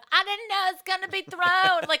first time, I didn't know it's going to be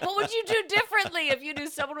thrown. Like, what would you do differently if you knew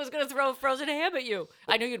someone was going to throw a frozen ham at you?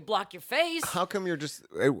 I knew you'd block your face. How come you just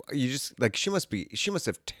like she must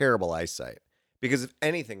have terrible eyesight. Because if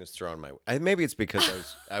anything was thrown my way, maybe it's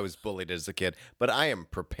because I was bullied as a kid, but I am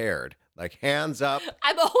prepared. Like hands up.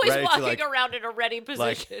 I'm always ready to, walking like- around in a ready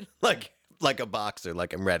position. Like a boxer.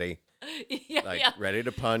 Like I'm ready. Yeah, Like yeah. ready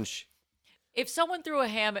to punch. If someone threw a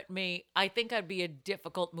ham at me, I think I'd be a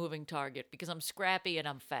difficult moving target because I'm scrappy and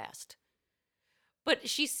I'm fast. But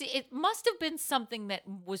it must have been something that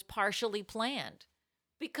was partially planned.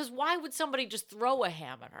 Because why would somebody just throw a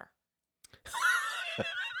ham at her?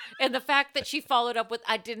 And the fact that she followed up with,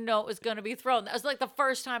 I didn't know it was going to be thrown. That was like the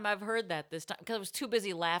first time I've heard that this time because I was too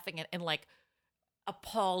busy laughing and like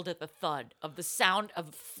appalled at the thud of the sound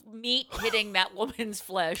of meat hitting that woman's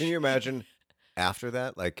flesh. Can you imagine after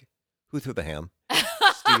that? Like, who threw the ham?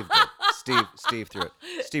 Steve did. Steve threw it.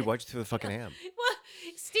 Steve, why'd you throw the fucking ham? Well,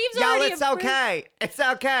 Steve Steve's Y'all, already it's approved. okay. It's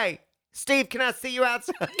okay. Steve, can I see you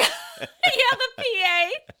outside? Yeah, the PA.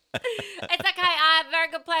 It's okay. I have a very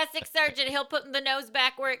good plastic surgeon. He'll put the nose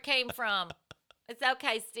back where it came from. It's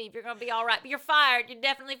okay, Steve. You're going to be all right. But you're fired. You're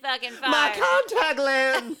definitely fucking fired. My contact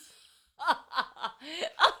lens. Oh,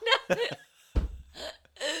 no.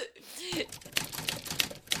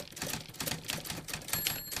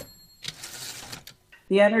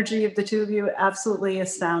 The energy of the two of you, absolutely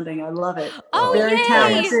astounding. I love it. Oh, very yay.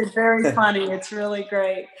 talented, very funny. It's really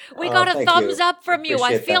great. We got a thank thumbs you. up from you. I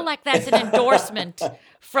Appreciate feel that. like that's an endorsement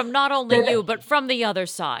from not only you, but from the other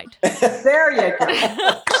side. There you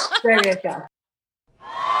go. There you go.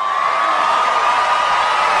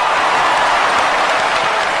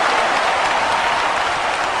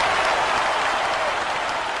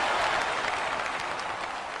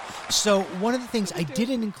 So one of the things I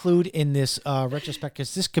didn't include in this retrospect,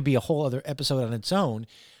 because this could be a whole other episode on its own,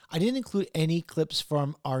 I didn't include any clips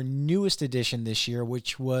from our newest edition this year,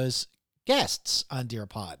 which was guests on Dear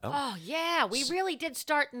Pod. Oh, yeah. We really did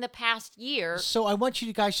start in the past year. So I want you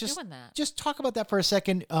to guys doing that. just talk about that for a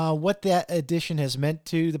second, what that edition has meant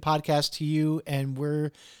to the podcast, to you, and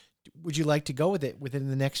where would you like to go with it within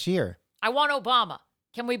the next year? I want Obama.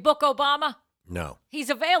 Can we book Obama? No. He's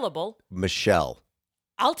available. Michelle.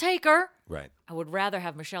 I'll take her. Right. I would rather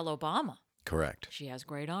have Michelle Obama. Correct. She has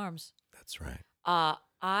great arms. That's right.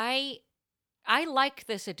 I like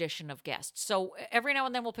this edition of guests. So every now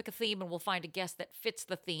and then we'll pick a theme and we'll find a guest that fits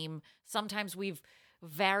the theme. Sometimes we've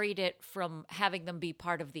varied it from having them be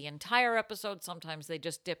part of the entire episode. Sometimes they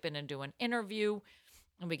just dip in and do an interview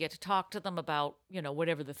and we get to talk to them about,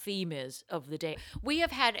 whatever the theme is of the day. We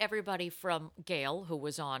have had everybody from Gail, who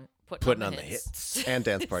was on Putting on the Hits. And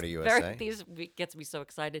Dance Party USA. These gets me so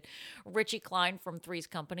excited. Richie Klein from Three's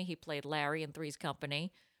Company. He played Larry in Three's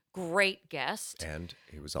Company. Great guest. And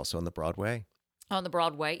he was also on the Broadway. On the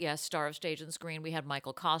Broadway, yes, star of stage and screen. We had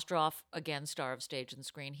Michael Kostroff, again, star of stage and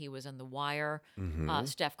screen. He was in The Wire. Mm-hmm.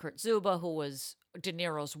 Steph Kurtzuba, who was De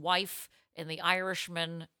Niro's wife in The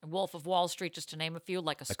Irishman, Wolf of Wall Street, just to name a few,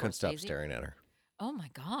 like a Scorsese. I couldn't stop staring at her. Oh, my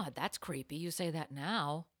God, that's creepy. You say that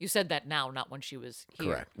now. You said that now, not when she was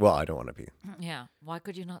here. Correct. Well, I don't want to be. Yeah. Why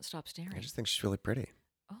could you not stop staring? I just think she's really pretty.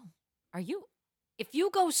 Oh, are you? If you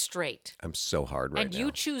go straight I'm so hard right and now.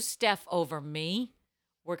 you choose Steph over me,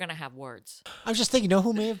 we're going to have words. I was just thinking,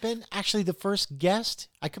 who may have been actually the first guest?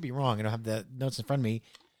 I could be wrong. I don't have the notes in front of me.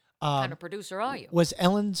 What kind of producer are you? Was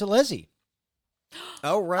Ellen Zalesi.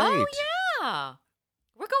 Oh, right. Oh, yeah.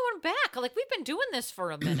 We're going back. Like, we've been doing this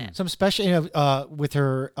for a minute. Some special, with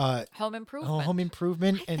her Home Improvement. Home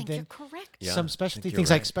Improvement, I and think then you're correct. Yeah, some I specialty think things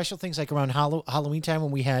you're like special things like around Halloween time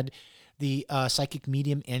when we had the psychic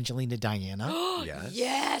medium Angelina Diana. Yes.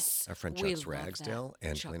 Yes. Our friend We Chuck love Ragsdale. that.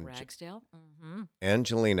 Angelina. Chuck Ragsdale. Mm-hmm.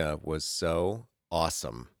 Angelina was so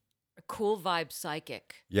awesome. A cool vibe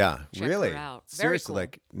psychic. Yeah, Check really. her out. Very Seriously,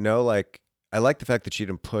 cool. I like the fact that she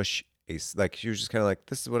didn't push she was just kind of like,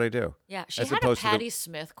 this is what I do. Yeah, she As had a opposed to the- Patti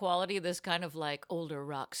Smith quality, this kind of like older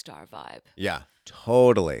rock star vibe. Yeah,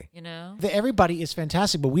 totally. You know? Everybody is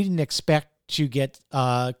fantastic, but we didn't expect to get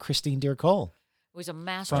Christine Dear-Cole. Was a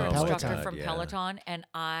master From instructor Peloton. from Yeah. Peloton, and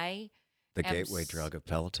I The am gateway drug of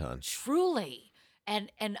Peloton. truly,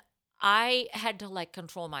 and I had to like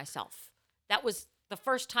control myself. That was the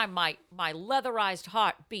first time my leatherized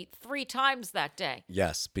heart beat 3 times that day.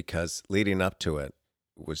 Yes, because leading up to it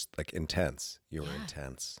was like intense. You were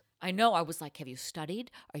intense. I know. I was like, "Have you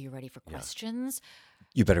studied? Are you ready for questions?"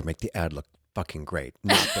 You better make the ad look fucking great.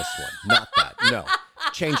 Not this one. Not that. No.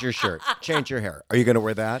 Change your shirt. Change your hair. Are you going to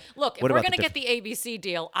wear that? Look, if What we're about going to get the ABC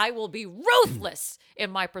deal, I will be ruthless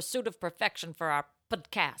in my pursuit of perfection for our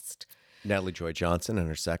podcast. Natalie Joy Johnson and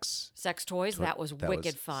her sex toys. That was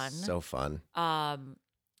wicked fun. So fun.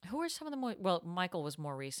 Who are some of the more? Well, Michael was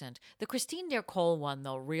more recent. The Christine Dear-Cole one,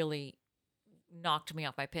 though, really knocked me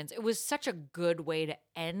off my pins. It was such a good way to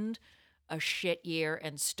end a shit year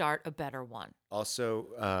and start a better one.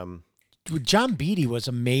 Also, John Beatty was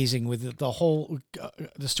amazing with the whole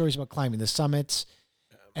the stories about climbing the summits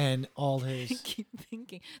and all I his. keep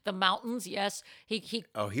thinking the mountains. Yes, he.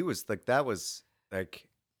 Oh, he was like that. Was like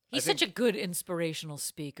He's such a good inspirational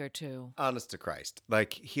speaker too. Honest to Christ,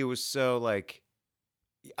 like he was so like.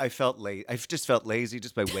 I felt late. I just felt lazy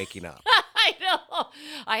just by waking up. I know.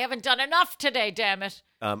 I haven't done enough today. Damn it.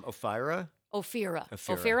 Ophira.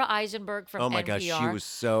 Ophira Eisenberg from NPR. Oh my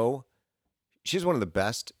gosh, she's one of the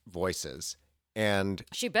best voices, and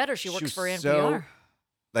She better. She works was for NPR. so,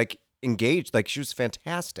 like engaged. Like she was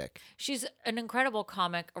fantastic. She's an incredible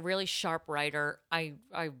comic, a really sharp writer. I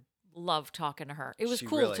love talking to her. It was She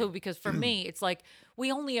cool really- too because for me, it's like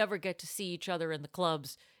we only ever get to see each other in the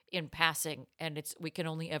clubs in passing, and we can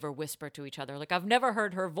only ever whisper to each other. Like, I've never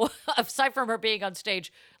heard her voice, aside from her being on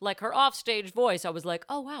stage, like her off-stage voice. I was like,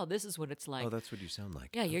 oh, wow, this is what it's like. Oh, that's what you sound like.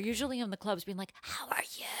 Yeah, you're usually in the clubs being like, how are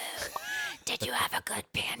you? Did you have a good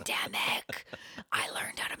pandemic? I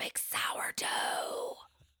learned how to make sourdough.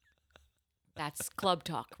 That's club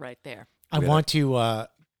talk right there. I want to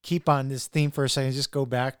keep on this theme for a second. Just go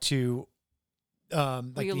back to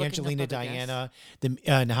like the Angelina Diana,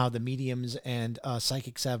 and how the mediums and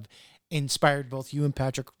psychics have inspired both you and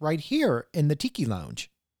Patrick right here in the Tiki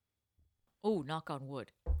Lounge. Oh, knock on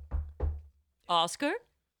wood. Oscar?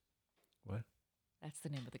 What? That's the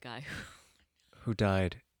name of the guy. Who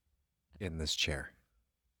died in this chair?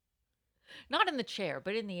 Not in the chair,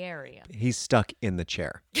 but in the area. He's stuck in the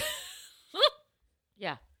chair.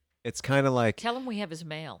 Yeah. It's kind of like... Tell him we have his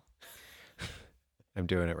mail. I'm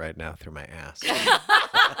doing it right now through my ass. What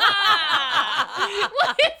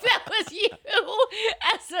if that was you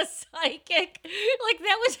as a psychic? Like,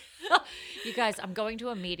 that was... You guys, I'm going to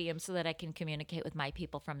a medium so that I can communicate with my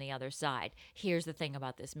people from the other side. Here's the thing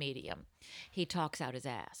about this medium. He talks out his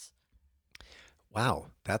ass. Wow,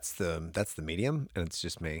 that's the medium, and it's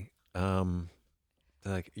just me.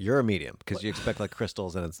 Like, you're a medium because you expect like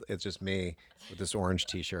crystals, and it's just me with this orange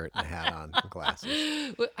T-shirt and a hat on and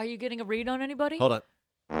glasses. Are you getting a read on anybody? Hold on.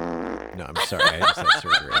 No, I'm sorry. I just had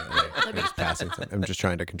surgery. I'm just passing something. I'm just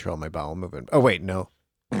trying to control my bowel movement. Oh wait, no.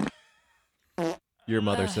 Your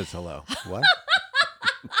mother says hello. What?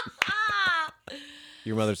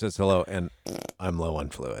 Your mother says hello, and I'm low on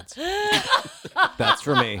fluids. That's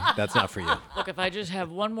for me. That's not for you. Look, if I just have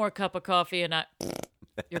one more cup of coffee and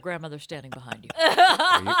your grandmother's standing behind you.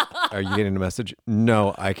 Are you getting the message?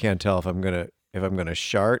 No, I can't tell if I'm gonna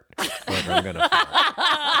shart or if I'm gonna fart.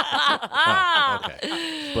 Oh,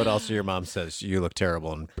 okay. But also your mom says you look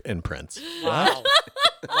terrible in Prince. Wow.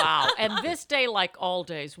 Wow. And this day, like all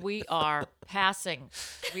days, we are passing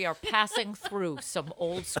through some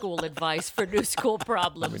old school advice for new school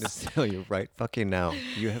problems. I'm going to tell you right fucking now,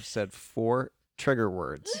 you have said 4 trigger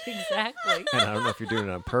words. Exactly. And I don't know if you're doing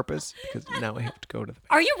it on purpose because now I have to go to the...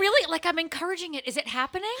 Are you really? Like, I'm encouraging it. Is it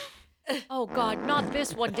happening? Oh, God, not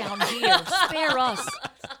this one down here. Spare us.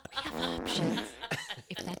 We have options.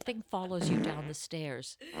 If that thing follows you down the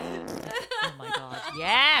stairs. Oh, my God.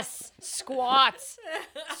 Yes! Squats!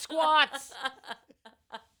 Squats!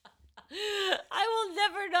 I will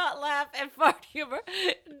never not laugh at fart humor.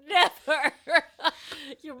 Never.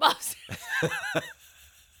 Your mom's...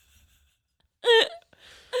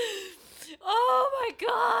 Oh, my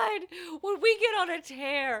God. When we get on a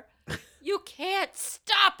tear... You can't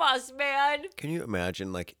stop us, man. Can you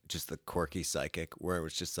imagine, like, just the quirky psychic where it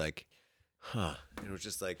was just like, huh. It was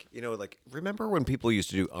just like, like, remember when people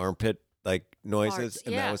used to do armpit, like, noises Farts,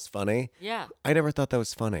 and yeah. that was funny? Yeah. I never thought that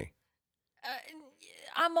was funny.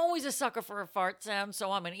 I'm always a sucker for a fart sound,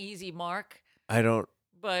 so I'm an easy mark.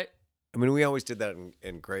 But... I mean, we always did that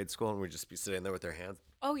in grade school, and we'd just be sitting there with our hands.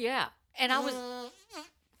 Oh, yeah. And I was...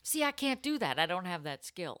 See, I can't do that. I don't have that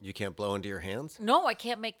skill. You can't blow into your hands? No, I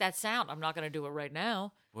can't make that sound. I'm not going to do it right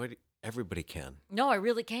now. What? Everybody can. No, I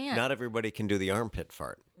really can't. Not everybody can do the armpit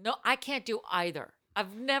fart. No, I can't do either.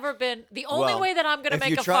 I've never been... The only way that I'm going to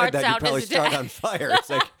make a If fart you tried that, sound you'd probably is... start on fire. It's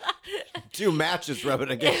like 2 matches rubbing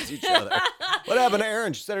against each other. What happened to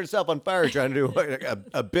Erin? She set herself on fire trying to do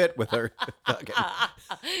a bit with her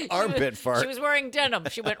armpit fart. She was wearing denim.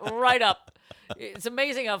 She went right up. It's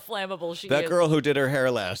amazing how flammable she is. That girl who did her hair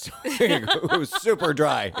last week, it was super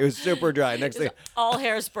dry. It was super dry. Next thing, all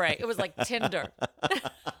hairspray. It was like Tinder.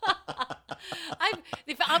 It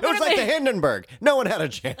was like the Hindenburg. No one had a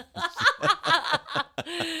chance.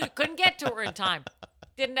 Couldn't get to her in time.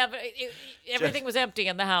 Didn't have everything was empty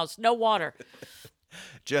in the house. No water.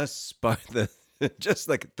 Just like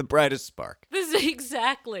the brightest spark. This is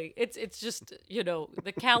exactly. It's just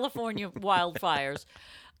the California wildfires.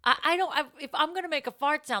 If I'm going to make a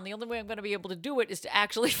fart sound, the only way I'm going to be able to do it is to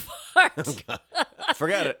actually fart. Oh,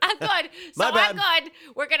 forget it. I'm good. So My bad. I'm good.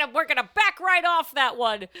 We're gonna back right off that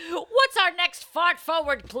one. What's our next fart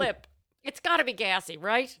forward clip? It's got to be gassy,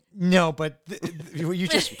 right? No, but you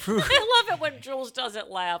just proved... I love it when Jules doesn't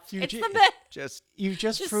laugh. It's the best. You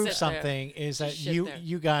just proved sit something there. is that Just sit there.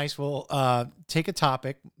 you guys will take a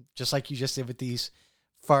topic, just like you just did with these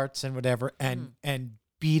farts and whatever, and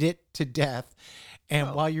beat it to death.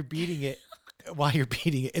 And while you're beating it,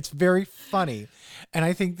 it's very funny. And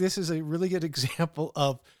I think this is a really good example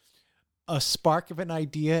of a spark of an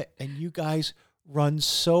idea, and you guys run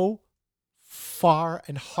so far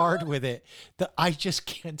and hard with it that I just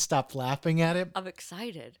can't stop laughing at it. I'm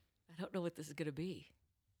excited. I don't know what this is going to be.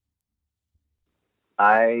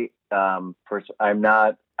 I'm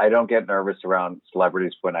not I don't get nervous around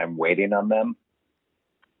celebrities when I'm waiting on them.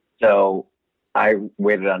 So I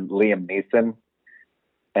waited on Liam Neeson,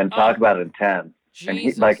 and talk about intense. And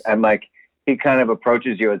he he kind of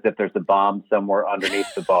approaches you as if there's a bomb somewhere underneath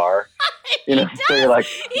the bar. So you're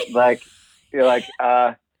like,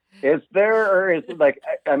 is there, or is it like,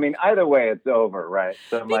 I mean, either way, it's over, right?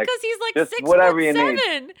 So I'm because he's like just 6'7", whatever you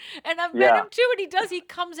need. and I've met him too, and he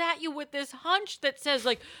comes at you with this hunch that says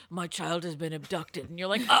like, my child has been abducted, and you're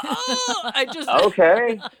like,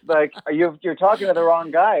 Okay, like you're talking to the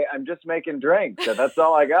wrong guy. I'm just making drinks, so that's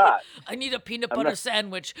all I got. I need a peanut butter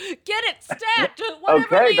sandwich. Get it stacked. Whatever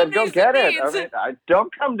Okay, then Liam go Neeson get it. needs. I mean,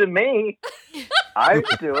 don't come to me. I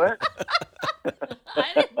do it. I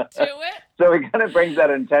didn't do it. So he kind of brings that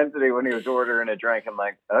intensity when he was ordering a drink. I'm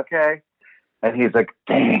like, okay. And he's like,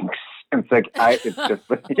 thanks. And it's like, it's just,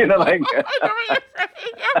 like.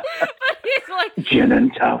 He's like, gin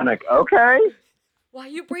and tonic. Okay. why are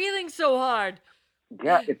you breathing so hard?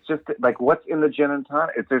 Yeah, it's just like, what's in the gin and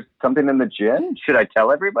tonic? Is there something in the gin? Should I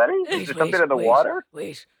tell everybody? Is there something in the water?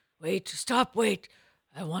 Wait.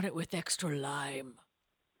 I want it with extra lime.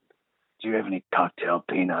 Do you have any cocktail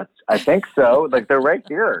peanuts? I think so. Like, they're right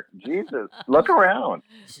here. Jesus, look around.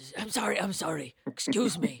 I'm sorry.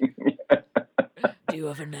 Excuse me. Do you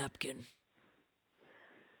have a napkin?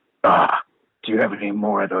 Do you have any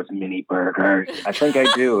more of those mini burgers? I think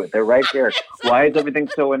I do. They're right here. Why is everything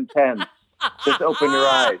so intense? Just open your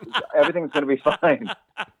eyes. Everything's going to be fine.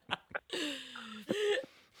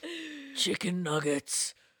 Chicken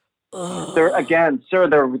nuggets. Sir,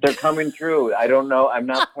 they're coming through. I don't know. I'm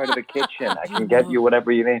not part of the kitchen. I can get you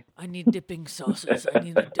whatever you need. I need dipping sauces. I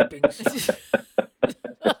need a dipping sauce.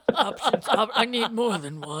 Options. I need more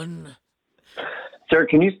than one. Sir,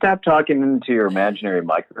 can you stop talking into your imaginary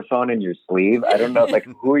microphone in your sleeve? I don't know. Like,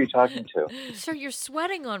 who are you talking to? Sir, you're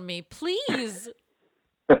sweating on me. Please.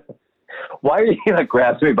 Why are you going to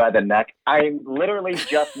grab me by the neck? I'm literally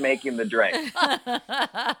just making the drink.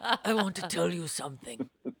 I want to tell you something.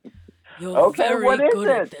 You're Okay, very what is good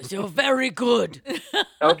it? at this. You're very good.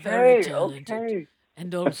 Okay, Very talented. okay.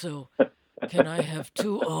 And also, can I have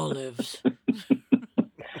 2 olives?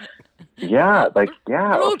 Yeah, Blue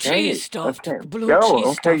okay. cheese stuffed. Okay. Blue Go, cheese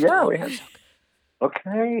okay, stuffed yeah. olives.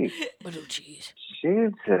 Okay. Blue cheese.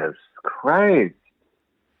 Jesus Christ.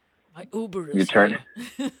 My Uber is You turn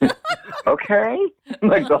here. Okay.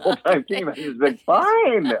 Like the whole time thinking about it, he's like,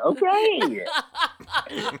 fine, okay.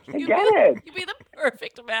 I get it. You'd be the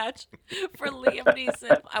perfect match for Liam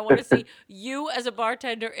Neeson. I want to see you as a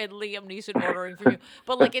bartender and Liam Neeson ordering for you,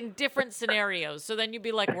 but like in different scenarios. So then you'd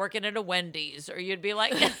be like working at a Wendy's, or you'd be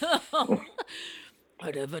like,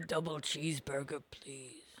 I'd have a double cheeseburger,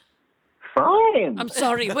 please. Fine. I'm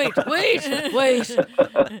sorry. Wait.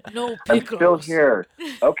 No pickles. I'm still here.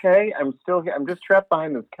 Okay, I'm still here. I'm just trapped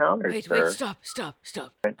behind this counter, sir. Wait, stop.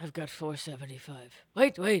 I've got $4.75.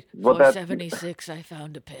 Wait. Well, that's- $4.76. I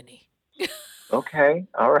found a penny. Okay,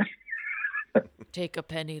 all right. Take a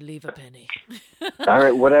penny, leave a penny. All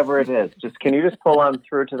right, whatever it is. Can you just pull on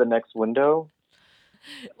through to the next window?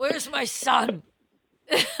 Where's my son?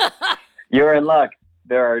 You're in luck.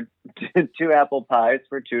 There are 2 apple pies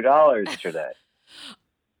for $2 today.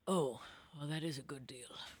 Oh, well, that is a good deal.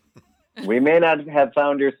 We may not have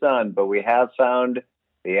found your son, but we have found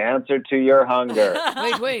the answer to your hunger.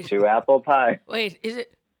 Wait. 2 apple pies. Wait,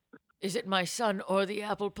 is it my son or the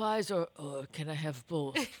apple pies, or can I have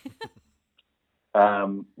both?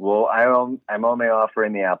 Well, I'm only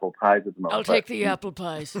offering the apple pies at the moment. I'll take the apple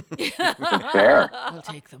pies. Fair. I'll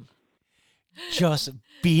take them. Just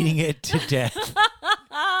beating it to death.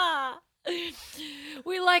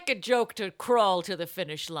 We like a joke to crawl to the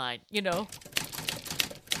finish line, you know?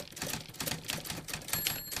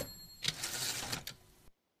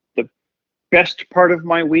 The best part of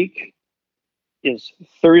my week is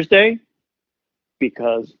Thursday,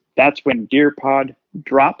 because that's when Dear Pod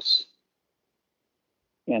drops.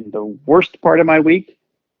 And the worst part of my week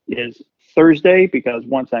is Thursday, because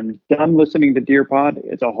once I'm done listening to Dear Pod,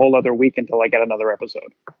 it's a whole other week until I get another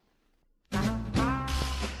episode.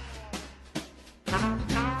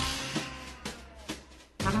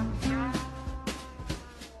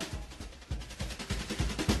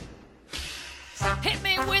 Hit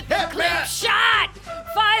me with the clip shot!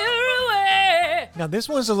 Fire away! Now, this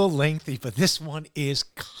one's a little lengthy, but this one is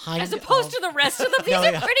kind As opposed to the rest of them, these No,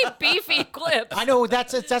 are yeah. pretty beefy clips. I know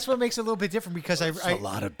that's what makes it a little bit different because It's a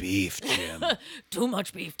lot of beef, Jim. Too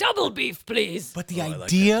much beef. Double beef, please. But the I like that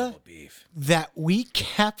idea double beef. that we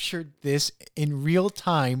captured this in real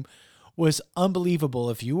time was unbelievable.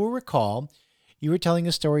 If you will recall, you were telling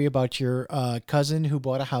a story about your cousin who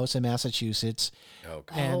bought a house in Massachusetts, Oh,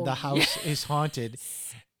 God. and the house is haunted.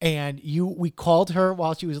 And we called her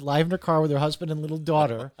while she was alive in her car with her husband and little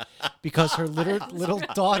daughter, because her little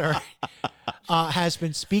daughter has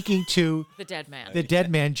been speaking to the dead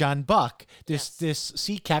man, John Buck, this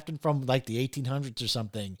sea captain from like the 1800s or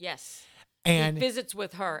something. Yes. And he visits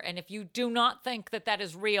with her. And if you do not think that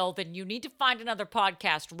is real, then you need to find another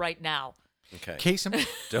podcast right now. Okay. Case in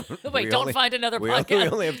don't find another podcast. We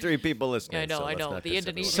only have 3 people listening. I know. The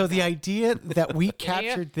Indonesian. So the idea that we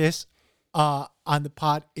captured this on the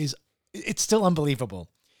pod it's still unbelievable.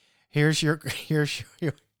 Here's your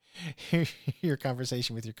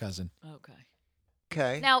conversation with your cousin.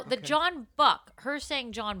 Okay. Now the John Buck, her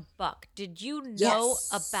saying John Buck. Did you know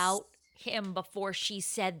about him before she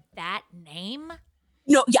said that name?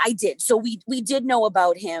 No, yeah, I did. So we did know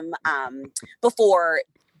about him before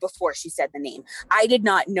she said the name. I did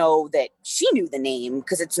not know that she knew the name,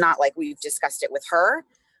 because it's not like we've discussed it with her.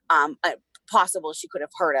 Possible she could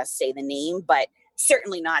have heard us say the name, but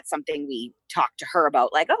certainly not something we talked to her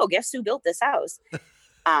about, like, oh, guess who built this house? So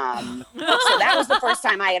that was the first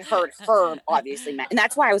time I had heard her, obviously. And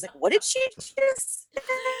that's why I was like, what did she just say?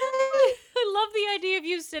 I love the idea of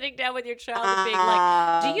you sitting down with your child and being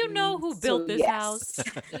like, do you know who built this house?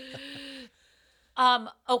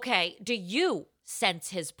 Okay. Do you sense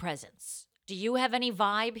his presence? Do you have any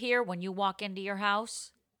vibe here when you walk into your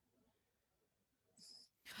house?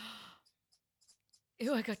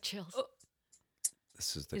 Ew, I got chills.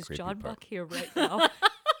 This is the Is creepy John part. Buck here right now?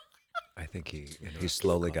 I think he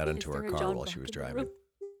slowly got into her car while she was driving.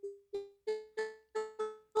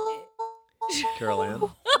 Carol Ann?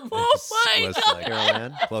 Oh my was God. like Carol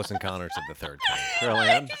Ann? Close Encounters of the Third Kind. Carol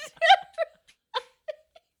Ann?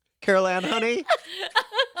 Carol Ann, honey?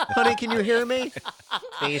 Honey, can you hear me?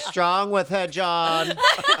 Be strong with her, John.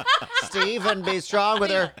 Stephen, be strong with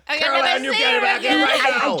her. Carol Ann, you get it back in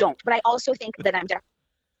right now. I don't, but I also think that I'm definitely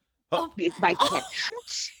my kid.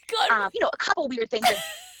 A couple weird things.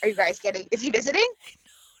 Are you guys getting? Is he visiting?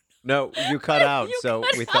 No, you cut out, so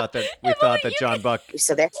we thought that John Buck. You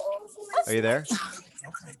still there? Are you there?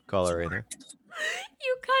 Call her in there.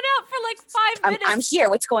 You cut out for like 5 minutes. I'm here.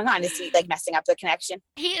 What's going on? Is he like messing up the connection?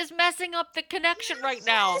 He is messing up the connection right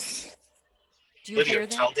now. Do you hear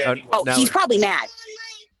that? He's probably mad.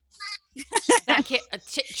 That kid,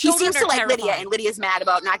 He seems to like Lydia, and Lydia's mad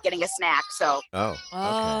about not getting a snack. So.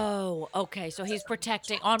 Oh, okay. So he's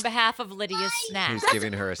protecting on behalf of Lydia's snack. He's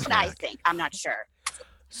giving her a That's what I snack. think. I'm not sure.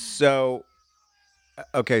 So,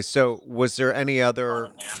 okay. So, was there any other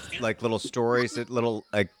like little stories, that little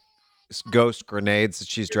like ghost grenades that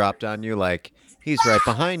she's dropped on you? Like he's right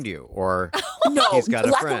behind you, or No, he's got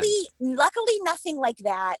a friend. Luckily, nothing like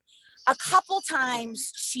that. A couple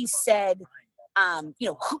times she said,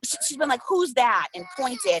 she's been like, who's that? And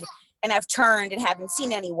pointed, and I've turned and haven't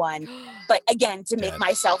seen anyone. But again, to make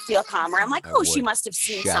myself feel calmer, I'm like, she must have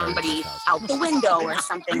seen somebody out the window or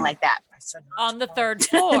something like that. On the 3rd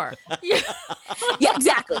floor. Yeah,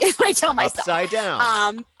 exactly. I tell myself. Upside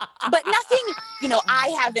down. But nothing,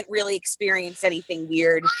 I haven't really experienced anything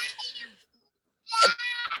weird.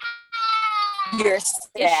 You're sad.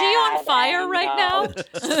 Is she on fire right now?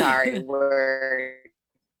 Sorry,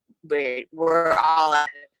 we're all out of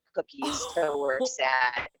cookies, so we're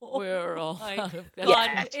sad. We're all out of Yeah.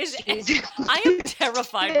 God. I am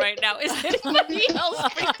terrified right now. Is anybody else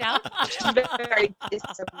freaked out? I'm very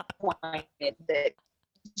disappointed that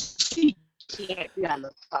she can't be on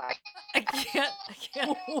the podcast. I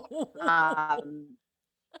can't.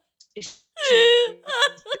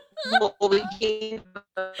 We gave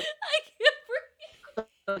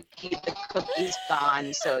the cookies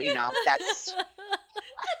gone, so that's.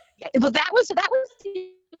 Yeah, but that was.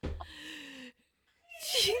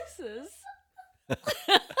 Jesus.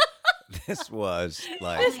 This was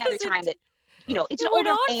like The other time that it's an went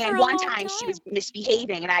older on for and a one long time she was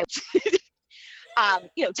misbehaving, and I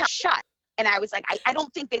tell shut, and I was like, I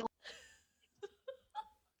don't think they.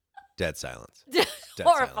 dead silence.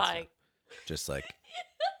 Horrifying. Just like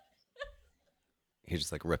he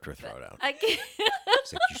just like ripped her throat out. I can't.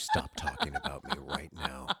 It's like, you stop talking about me right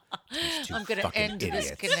now. These two I'm going to fucking end idiots.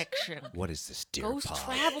 this connection. What is this, dear Ghost pod?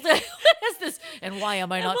 travel. What is this? And why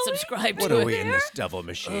am I not subscribed What to are it? we in this devil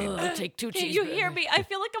machine? I'll take 2 cheeseburgers. You hear me? I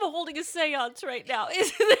feel like I'm holding a seance right now.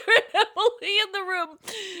 Is there an Emily in the room?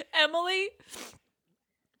 Emily?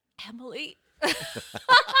 And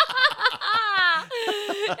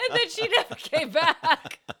then she never came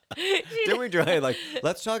back. Didn't we try like,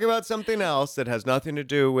 let's talk about something else that has nothing to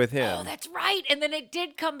do with him? Oh, that's right. And then it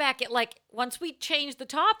did come back at like once we changed the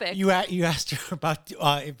topic. You asked her about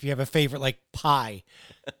if you have a favorite like pie.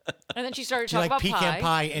 And then she started She talking like about pecan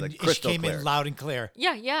pie, and Like she crystal came clear. in loud and clear.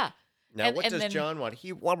 Yeah. Now, And- what and does then- John want? He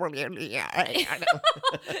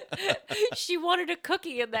She wanted a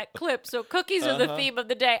cookie in that clip, so cookies are the Uh-huh. theme of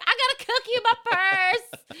the day. I got a cookie in my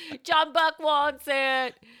purse. John Buck wants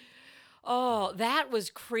it. Oh, that was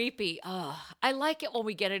creepy. Oh, I like it when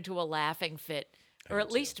we get into a laughing fit, or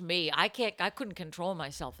at least me. I couldn't control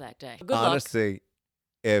myself that day. Good luck. Honestly,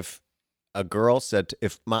 if a girl said,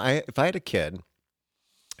 if I had a kid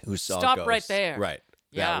who saw Stop ghosts, right there. right,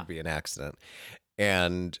 that Yeah. would be an accident,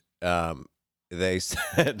 and they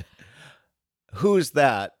said, "Who's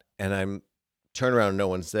that?" And I'm turn around, no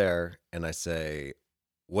one's there, and I say,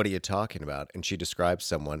 "What are you talking about?" And she describes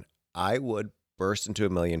someone. I would burst into a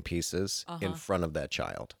million pieces in Uh-huh. front of that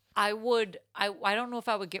child. I don't know if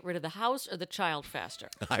I would get rid of the house or the child faster.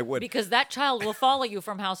 I would. Because that child will follow you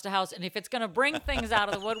from house to house, and if it's going to bring things out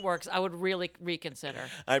of the woodworks, I would really reconsider.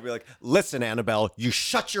 I'd be like, "Listen, Annabelle, you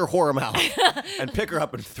shut your whore mouth," and pick her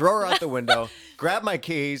up and throw her out the window, grab my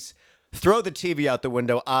keys, throw the TV out the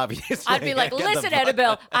window, obviously. I'd be like, and get the listen, fuck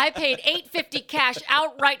Annabelle, I paid $850 cash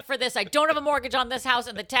outright for this. I don't have a mortgage on this house,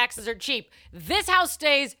 and the taxes are cheap. This house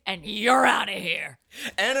stays, and you're out of here.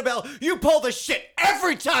 Annabelle, you pull the shit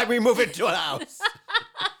every time we move into a house.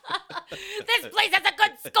 This place has a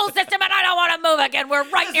good school system, and I don't want to move again. We're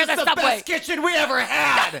right near the This is subway. best kitchen we ever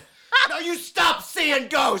had. Now you stop seeing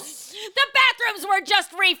ghosts. The bathrooms were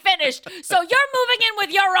just refinished, so you're moving in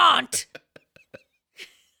with your aunt.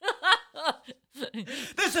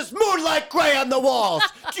 This is Moonlight Gray on the walls.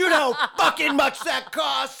 Do you know how fucking much that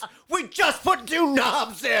costs? We just put new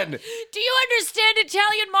knobs in. Do you understand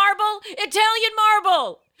Italian marble? Italian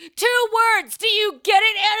marble. 2 words. Do you get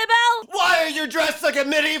it, Annabelle? Why are you dressed like a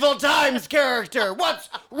medieval times character? What's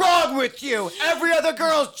wrong with you? Every other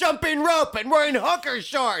girl's jumping rope and wearing hooker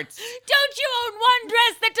shorts. Don't you own one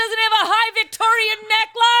dress that doesn't have a high Victorian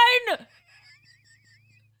neckline?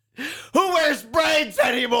 Who wears braids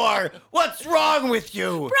anymore? What's wrong with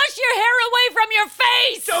you? Brush your hair away from your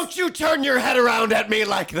face. Don't you turn your head around at me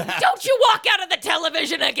like that. Don't you walk out of the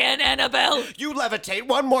television again, Annabelle. You levitate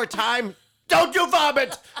one more time. Don't you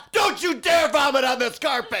vomit. Don't you dare vomit on this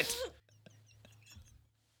carpet.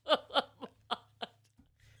 Does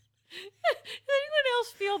anyone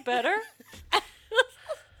else feel better? Like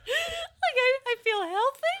I feel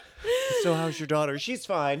healthy. So how's your daughter? She's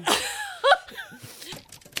fine.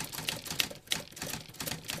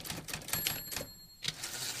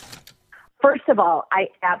 First of all, I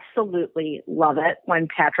absolutely love it when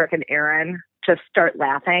Patrick and Aaron just start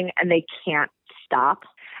laughing and they can't stop.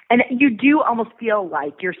 And you do almost feel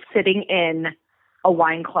like you're sitting in a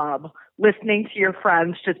wine club listening to your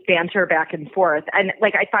friends just banter back and forth. And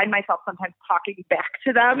like, I find myself sometimes talking back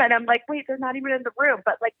to them and I'm like, wait, they're not even in the room,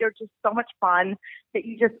 but like, they're just so much fun that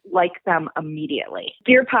you just like them immediately.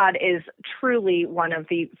 Dear Pod is truly one of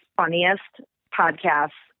the funniest podcasts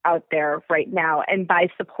out there right now. And by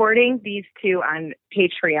supporting these two on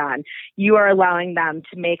Patreon, you are allowing them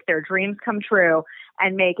to make their dreams come true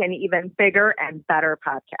and make an even bigger and better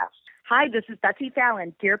podcast. Hi, this is Betsy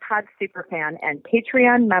Fallon, Dear Pod superfan and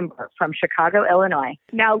Patreon member from Chicago, Illinois.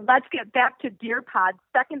 Now let's get back to Dear Pod's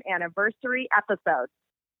 2nd anniversary episode.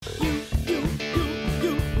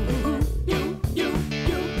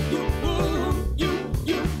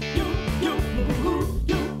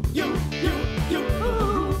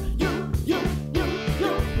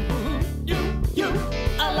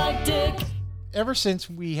 Ever since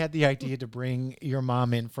we had the idea to bring your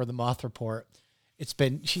mom in for the Moth Report, it's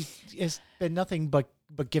been nothing but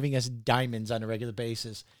giving us diamonds on a regular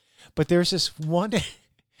basis. But there's this one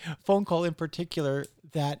phone call in particular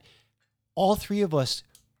that all 3 of us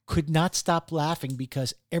could not stop laughing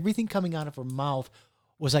because everything coming out of her mouth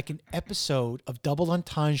was like an episode of Double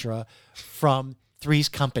Entendre from Three's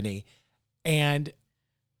Company. And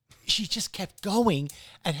she just kept going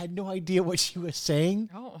and had no idea what she was saying.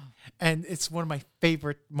 Oh. And it's one of my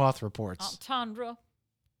favorite Moth Reports. Tandra.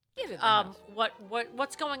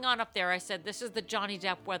 What's going on up there? I said, this is the Johnny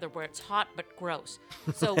Depp weather where it's hot but gross.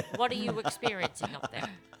 So what are you experiencing up there?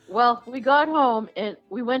 Well, we got home and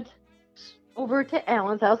we went over to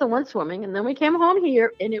Alan's house and went swimming. And then we came home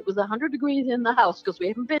here and it was 100 degrees in the house because we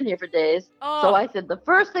haven't been here for days. Oh. So I said, the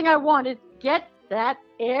first thing I wanted, get that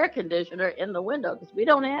air conditioner in the window because we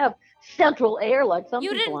don't have central air like some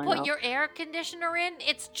You people I didn't know. put your air conditioner in?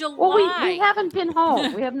 It's July. Well, we haven't been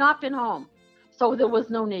home. We have not been home. So there was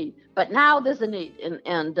no need. But now there's a need.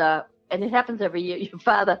 And it happens every year. Your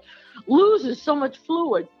father loses so much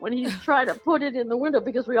fluid when he's trying to put it in the window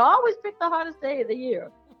because we always pick the hottest day of the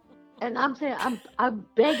year. And I'm saying, I'm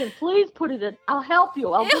begging, please put it in. I'll help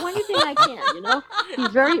you. I'll do anything I can, you know? He's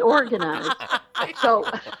very organized. So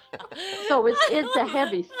it's a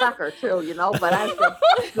heavy sucker, too, you know? But I said,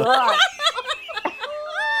 God.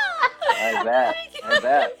 I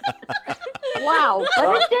bet. Wow.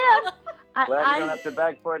 But it did. Glad you don't have to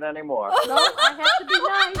beg for it anymore. No, I have to be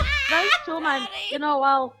nice to him. You know,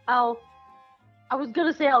 I was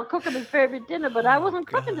gonna say I'll cook him his favorite dinner, but I wasn't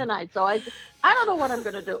cooking tonight, so I don't know what I'm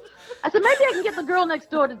gonna do. I said maybe I can get the girl next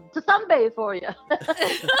door to sunbathe for you.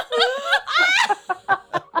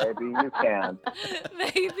 Maybe you can.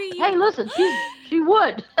 Maybe. Hey, listen, she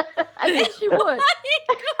would. I think she would.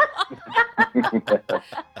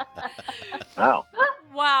 Wow.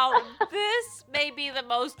 Wow, this may be the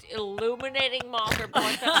most illuminating moth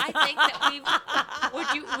report that I think that we've.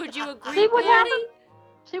 Would you agree? See what Patty? happens?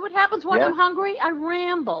 See what happens when I'm hungry? I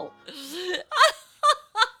ramble.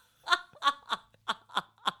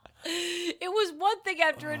 It was one thing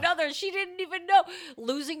after another. She didn't even know.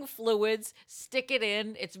 Losing fluids, stick it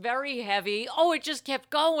in. It's very heavy. Oh, it just kept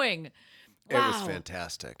going. It was Wow.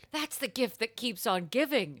 fantastic. That's the gift that keeps on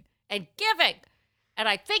giving and giving. And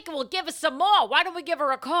I think it will give us some more. Why don't we give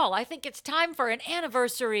her a call? I think it's time for an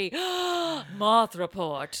anniversary moth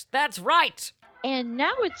report. That's right. And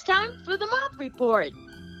now it's time for the moth report.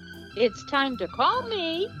 It's time to call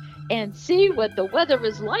me and see what the weather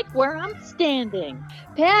is like where I'm standing.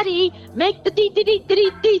 Patty, make the dee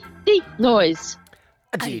noise.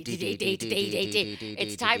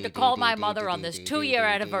 It's time to call my mother on this 2-year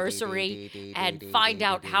anniversary and find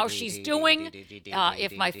out how she's doing.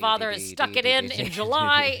 If my father has stuck it in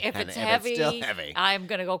July, if it's heavy, I'm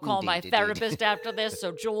gonna go call my therapist after this.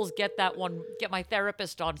 So Jules, get my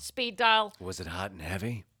therapist on speed dial. Was it hot and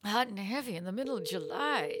heavy? Hot and heavy in the middle of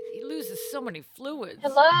July. He loses so many fluids.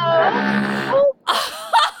 Hello.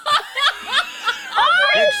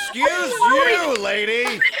 Excuse you,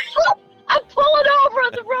 lady. I'm pulling over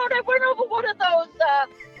on the road. I went over one of those.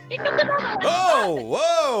 Oh,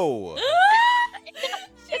 whoa!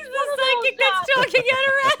 She's the psychic that's talking at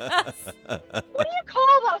her ass. What do you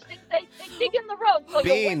call those things? They dig in the road so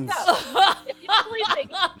Beans. you wake up if you're sleeping.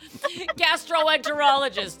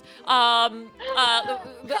 Gastroenterologist.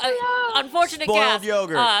 Unfortunate Spoiled gas.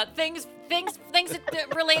 yogurt. Things that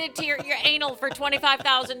related to your anal for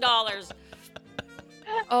 $25,000.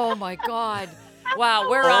 Oh my God. Wow,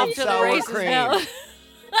 we're Old off to the sour races cream. now.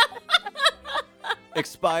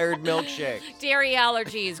 Expired milkshake. Dairy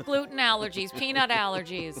allergies, gluten allergies, peanut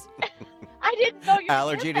allergies. I didn't know you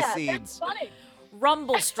Allergy did to that. seeds. That's funny.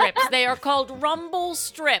 Rumble strips. They are called rumble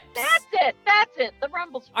strips. That's it. The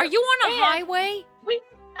rumble strip. Are you on a And highway?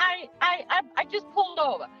 I just pulled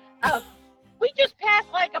over. We just passed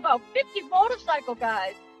like about 50 motorcycle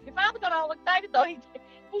guys. Your father got all excited though. He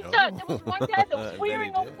said there was one guy that was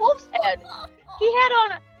wearing a wolf's head. He had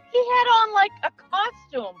on like a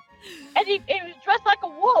costume, and he was dressed like a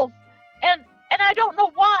wolf. And I don't know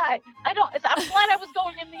why. I'm glad I was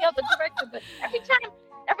going in the other direction. But every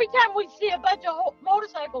time we see a bunch of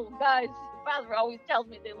motorcycle guys, your father always tells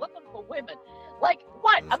me they're looking for women. Like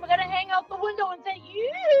what? I'm gonna hang out the window and say,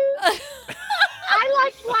 "You, I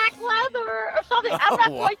like black leather" or something. I'm not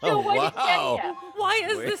quite sure what he's saying yet. Why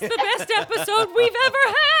is this the best episode we've ever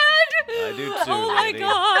had? I do too. Oh my lady.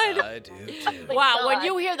 God. I do too. Wow, when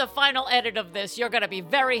you hear the final edit of this, you're going to be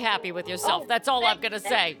very happy with yourself. That's all I'm going to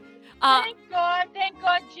say. Thank God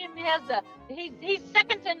Jim has he's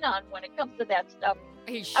second to none when it comes to that stuff.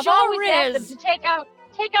 He I've sure always asked him is. to take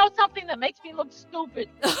out something that makes me look stupid,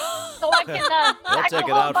 so I can I take can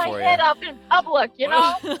it out hold my for you. head up in public, you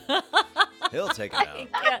know. He'll take it out.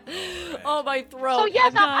 Yeah. Oh, my throat. So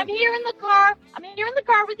yes, I'm here in the car. I'm here in the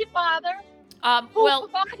car with your father, who well,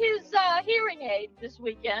 forgot his hearing aid this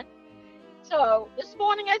weekend. So this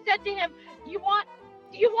morning I said to him, do you want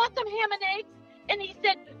some ham and eggs? And he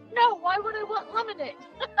said, no, why would I want lemonade?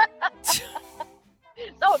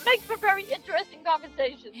 So it makes for very interesting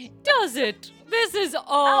conversations. does it? This is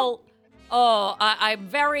all. Oh, I'm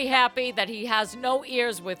very happy that he has no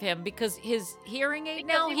ears with him because his hearing aid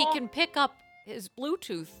now, he can pick up his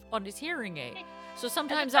Bluetooth on his hearing aid. So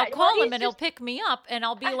sometimes I'll call him and he'll pick me up and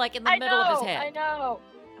I'll be like in the middle of his head. I know.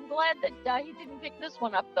 I'm glad that he didn't pick this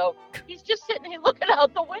one up, though. He's just sitting here looking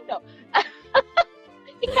out the window.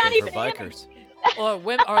 He can't even hear me. Bikers. Or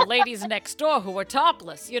women, or ladies next door who are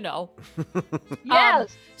topless, you know.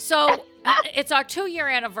 Yes. So it's our 2-year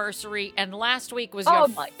anniversary, and last week was your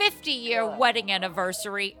 50-year wedding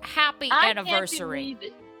anniversary. Happy anniversary!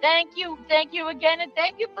 Thank you again, and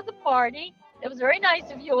thank you for the party. It was very nice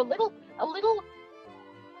of you. A little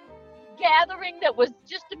gathering that was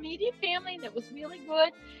just immediate family, and it was really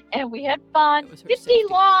good, and we had fun. 50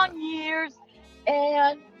 long years,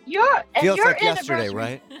 and Feels your like yesterday, anniversary-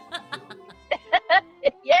 right?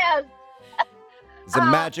 Yes. Is the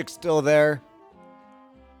magic still there?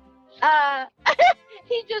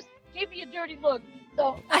 He just gave me a dirty look,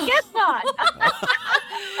 so I guess not.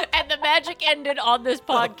 And the magic ended on this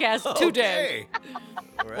podcast today.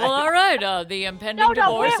 Well, all right. The impending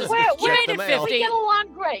divorce is we're at 50. We get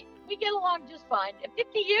along great. We get along just fine.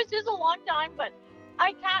 50 years is a long time, but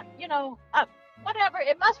I can't, whatever.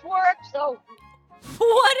 It must work, so.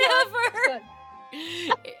 Whatever.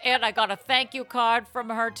 And I got a thank you card from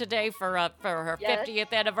her today for her Yes.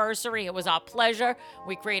 50th anniversary. It was our pleasure.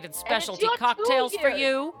 We created specialty your cocktails 2 for years.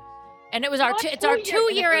 you. And it was it's our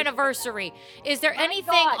 2-year anniversary. Is there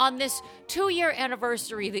anything God. on this 2-year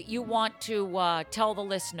anniversary that you want to tell the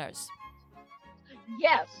listeners?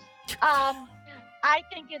 Yes. I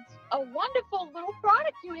think it's a wonderful little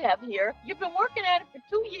product you have here. You've been working at it for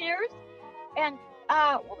 2 years. And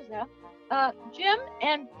what was that? Jim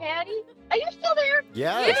and Patty. Are you still there?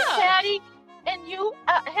 Yes. Jim and Patty and you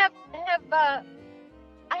have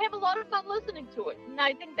I have a lot of fun listening to it. And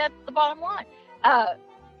I think that's the bottom line.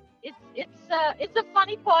 It's a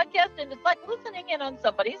funny podcast, and it's like listening in on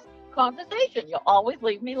somebody's conversation. You'll always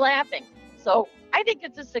leave me laughing. So I think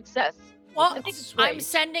it's a success. Well, I think it's I'm great.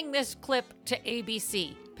 sending this clip to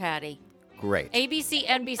ABC, Patty. Great. ABC,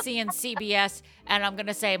 NBC, and CBS, and I'm going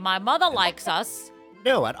to say, my mother likes us.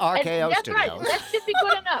 No, at RKO That's Studios. right. That should be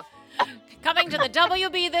good enough. Coming to the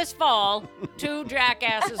WB this fall, 2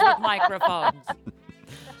 jackasses with microphones.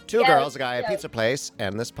 Two girls, a guy, a pizza place,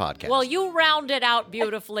 and this podcast. Well, you round it out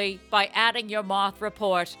beautifully by adding your moth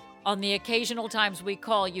report on the occasional times we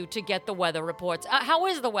call you to get the weather reports. How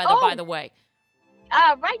is the weather, by the way?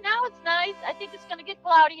 Right now it's nice. I think it's going to get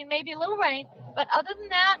cloudy and maybe a little rain. But other than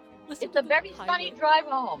that, it's a very sunny drive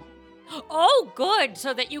home. Oh, good.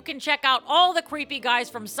 So that you can check out all the creepy guys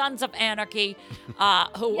from Sons of Anarchy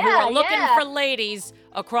who are looking for ladies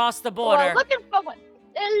across the border. Well, looking for one.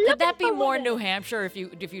 Could that be more New Hampshire if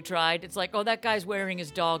you tried? It's like, oh, that guy's wearing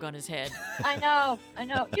his dog on his head. I know.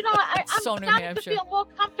 You know, I'm so New starting Hampshire. to feel more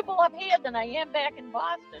comfortable up here than I am back in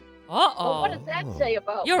Boston. Uh-oh. Well, what does that say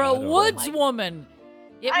about You're me? a woods woman.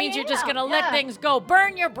 It I means you're just am, going to let yeah. things go.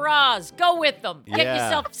 Burn your bras. Go with them. Get Yeah.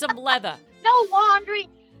 yourself some leather. No laundry.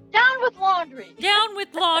 Down with laundry. Down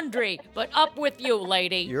with laundry, but up with you,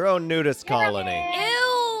 lady. Your own nudist colony.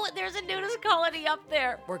 Ew, there's a nudist colony up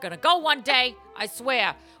there. We're going to go one day, I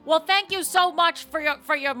swear. Well, thank you so much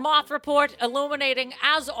for your moth report, illuminating,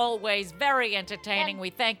 as always, very entertaining. We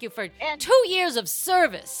thank you for 2 years of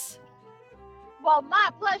service. Well, my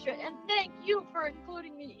pleasure, and thank you for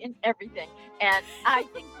including me in everything. And I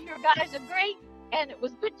think you guys are great, and it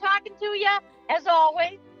was good talking to you, as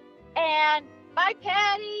always. And bye,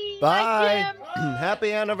 Patty. Bye. Jim.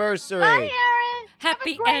 Happy anniversary. Bye, Aaron.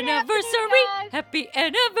 Happy great anniversary. Happy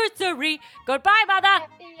anniversary. Goodbye, Mother.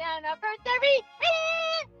 Happy anniversary.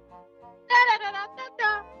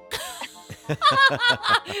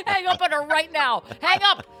 Hang up on her right now. Hang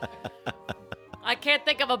up. I can't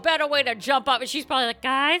think of a better way to jump up. And she's probably like,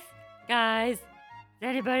 guys, is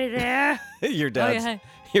anybody there? Your dad's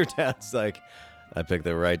like, I picked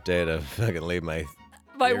the right day to fucking leave my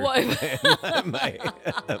wife.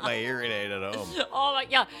 my hearing aid at home. Oh, my,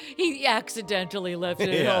 yeah. He accidentally left it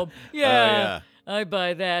at Yeah. home. Oh, Yeah. I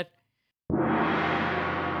buy that.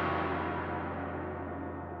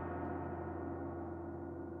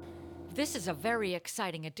 This is a very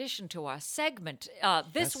exciting addition to our segment.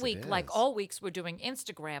 This Yes, it week, like is. all weeks, we're doing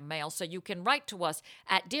Instagram mail, so you can write to us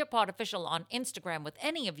at Dear Pod Official on Instagram with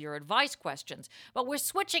any of your advice questions. But we're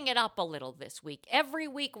switching it up a little this week. Every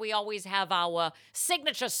week, we always have our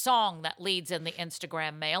signature song that leads in the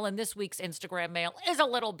Instagram mail, and this week's Instagram mail is a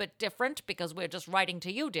little bit different because we're just writing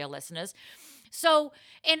to you, dear listeners. So,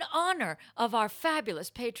 in honor of our fabulous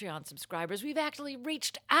Patreon subscribers, we've actually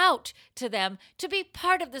reached out to them to be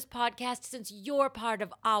part of this podcast since you're part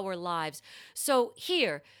of our lives. So,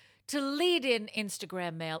 here to lead in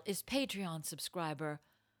Instagram mail is Patreon subscriber.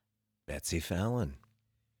 Betsy Fallon.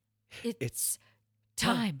 It's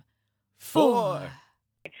time for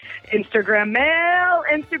Instagram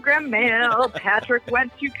mail. Patrick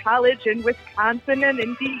went to college in Wisconsin and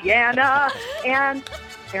Indiana, and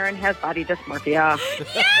Aaron has body dysmorphia.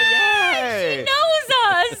 Yay! She knows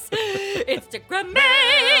us! Instagram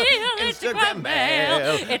mail.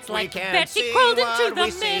 It's like Betsy crawled into the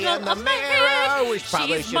middle of my head.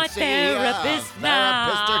 She's my therapist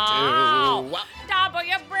now. Double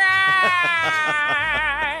your breath.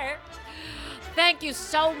 Thank you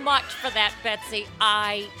so much for that, Betsy.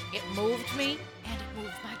 It moved me, and it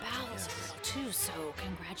moved my bowels. too, so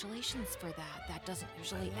congratulations for that. That doesn't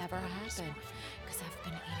usually ever happen because I've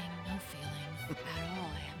been eating no feeling at all.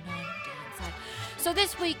 I have no idea inside. So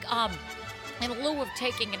this week, in lieu of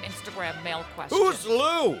taking an Instagram mail question. Who's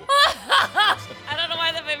Lou? I don't know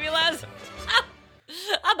why that made me laugh.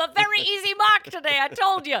 I'm a very easy mark today, I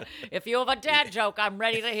told you. If you have a dad joke, I'm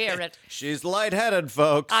ready to hear it. She's lightheaded,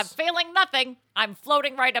 folks. I'm feeling nothing. I'm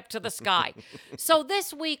floating right up to the sky. So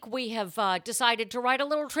this week we have decided to write a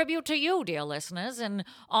little tribute to you, dear listeners, in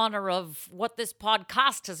honor of what this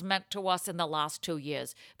podcast has meant to us in the last 2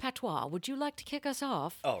 years. Patois, would you like to kick us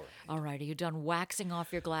off? All right. All right, are you done waxing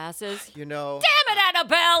off your glasses? You know... Damn it,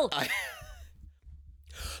 Annabelle!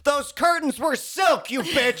 Those curtains were silk, you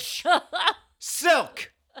bitch!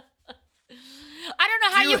 Silk! I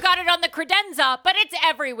don't know how you got it on the credenza, but it's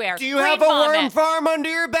everywhere. Do you Green have a worm vomit. farm under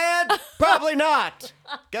your bed? Probably not.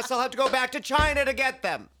 Guess I'll have to go back to China to get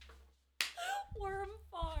them. Worm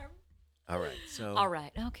farm. All right, so... All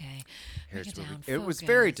right, okay. Here's Bring what down, it was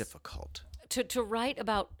very focus. difficult. To write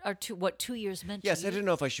about what 2 years meant Yes, to I you? didn't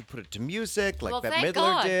know if I should put it to music like Well, Bette thank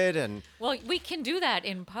Midler God. did, and... Well, we can do that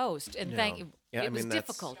in post, and No. thank you. Yeah, I it was mean, that's-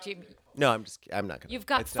 difficult. No, I'm not gonna. You've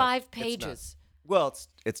got it's not- 5 it's not. pages. Well,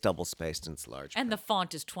 it's double spaced and it's large. And the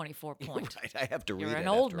font is 24 point. Right, I have to read You're it an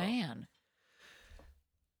old after all. man.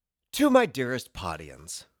 To my dearest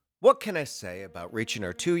Podians, what can I say about reaching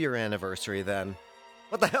our 2-year anniversary then?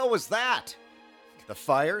 What the hell was that? The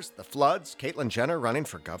fires, the floods, Caitlyn Jenner running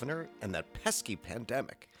for governor, and that pesky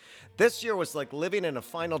pandemic. This year was like living in a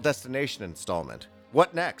Final Destination installment.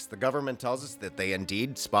 What next? The government tells us that they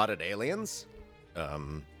indeed spotted aliens?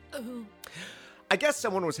 I guess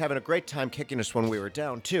someone was having a great time kicking us when we were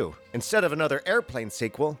down, too. Instead of another Airplane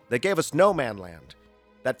sequel, they gave us No Man Land.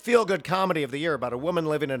 That feel-good comedy of the year about a woman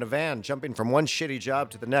living in a van, jumping from one shitty job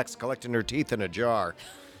to the next, collecting her teeth in a jar.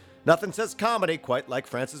 Nothing says comedy quite like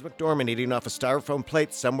Frances McDormand eating off a styrofoam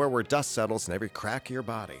plate somewhere where dust settles in every crack of your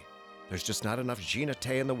body. There's just not enough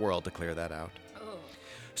Gina-Tay in the world to clear that out.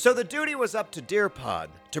 So the duty was up to Dear Pod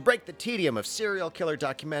to break the tedium of serial killer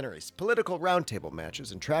documentaries, political roundtable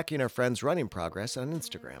matches, and tracking our friends' running progress on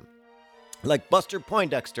Instagram. Like Buster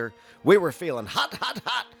Poindexter, we were feeling hot, hot,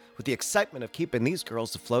 hot with the excitement of keeping these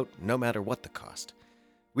girls afloat no matter what the cost.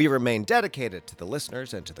 We remain dedicated to the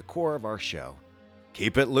listeners and to the core of our show.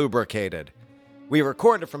 Keep it lubricated. We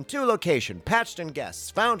recorded from 2 locations, patched in guests,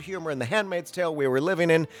 found humor in the Handmaid's Tale we were living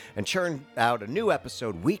in, and churned out a new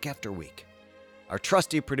episode week after week. Our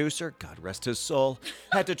trusty producer, God rest his soul,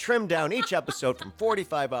 had to trim down each episode from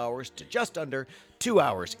 45 hours to just under 2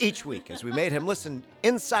 hours each week as we made him listen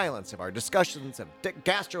in silence of our discussions of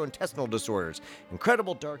gastrointestinal disorders,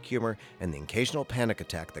 incredible dark humor, and the occasional panic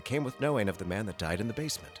attack that came with knowing of the man that died in the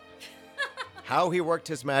basement. How he worked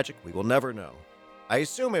his magic, we will never know. I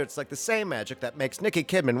assume it's like the same magic that makes Nicki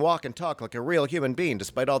Kidman walk and talk like a real human being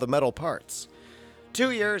despite all the metal parts.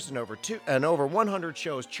 2 years and over 100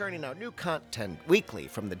 shows churning out new content weekly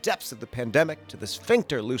from the depths of the pandemic to the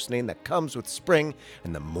sphincter loosening that comes with spring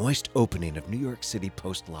and the moist opening of New York City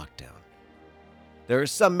post-lockdown. There is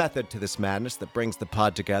some method to this madness that brings the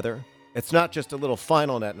pod together. It's not just a little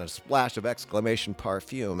final net and a splash of exclamation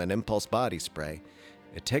perfume and impulse body spray.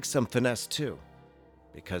 It takes some finesse too,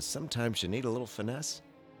 because sometimes you need a little finesse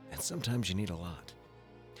and sometimes you need a lot.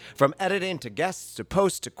 From editing to guests to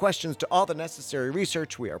posts to questions to all the necessary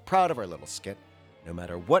research, we are proud of our little skit. No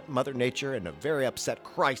matter what Mother Nature and a very upset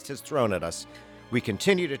Christ has thrown at us, we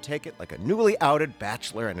continue to take it like a newly outed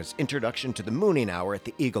bachelor and his introduction to the mooning hour at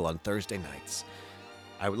the Eagle on Thursday nights.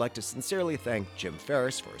 I would like to sincerely thank Jim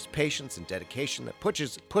Ferris for his patience and dedication that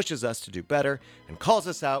pushes us to do better and calls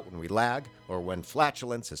us out when we lag or when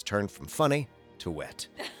flatulence has turned from funny to wet.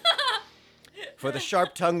 For the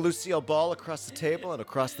sharp-tongued Lucille Ball across the table and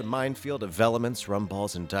across the minefield of Velements, rum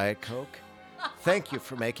balls, and Diet Coke, thank you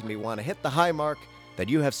for making me want to hit the high mark that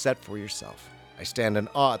you have set for yourself. I stand in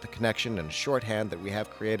awe at the connection and shorthand that we have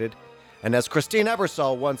created. And as Christine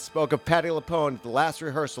Ebersol once spoke of Patti LuPone at the last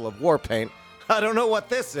rehearsal of Warpaint, I don't know what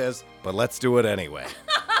this is, but let's do it anyway.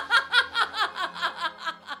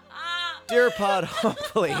 Dear Pod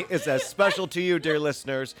hopefully is as special to you, dear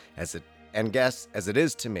listeners, and guests, as it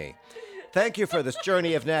is to me. Thank you for this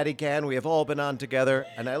journey of Natty Gann we have all been on together,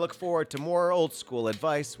 and I look forward to more old school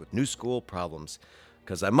advice with new school problems.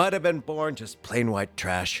 Because I might have been born just plain white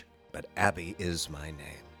trash, but Abby is my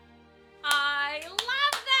name. I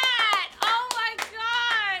love that! Oh my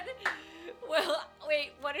God! Well,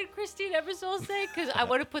 wait, what did Christine Ebersol say? Because I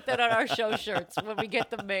want to put that on our show shirts when we get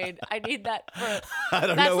them made. I need that for. I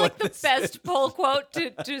don't That's know like what the this best is. pull quote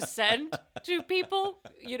to send to people.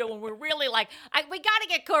 You know, when we're really like, we got to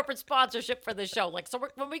get corporate sponsorship for the show. Like, so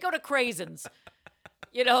when we go to Craisins,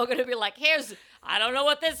 Gonna be like, I don't know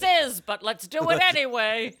what this is, but let's do it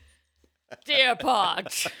anyway. Dear Pod.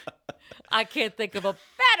 I can't think of a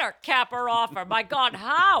better capper offer. My God,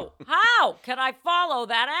 how? How can I follow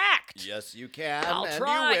that act? Yes, you can. I'll and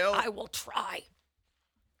try. You will. I will try.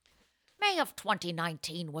 May of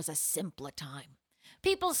 2019 was a simpler time.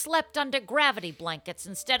 People slept under gravity blankets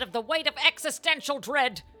instead of the weight of existential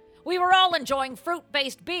dread. We were all enjoying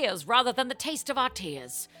fruit-based beers rather than the taste of our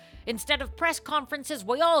tears. Instead of press conferences,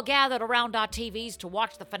 we all gathered around our TVs to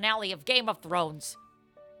watch the finale of Game of Thrones.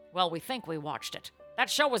 Well, we think we watched it. That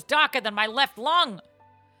show was darker than my left lung.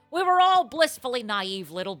 We were all blissfully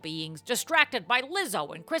naive little beings, distracted by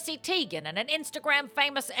Lizzo and Chrissy Teigen and an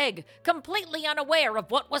Instagram-famous egg, completely unaware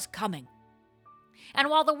of what was coming. And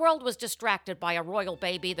while the world was distracted by a royal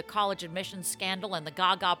baby, the college admissions scandal, and the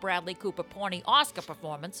Gaga Bradley Cooper porny Oscar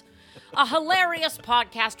performance, a hilarious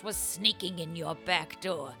podcast was sneaking in your back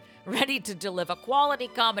door, ready to deliver quality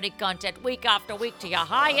comedy content week after week to your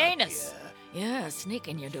high anus. Yeah, sneak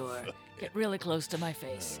in your door. Get really close to my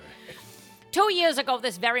face. 2 years ago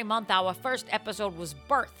this very month, our first episode was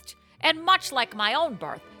birthed. And much like my own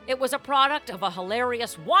birth, it was a product of a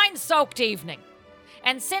hilarious wine-soaked evening.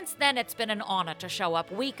 And since then, it's been an honor to show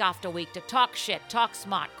up week after week to talk shit, talk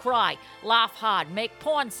smart, cry, laugh hard, make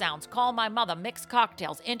porn sounds, call my mother, mix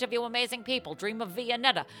cocktails, interview amazing people, dream of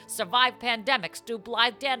Viennetta, survive pandemics, do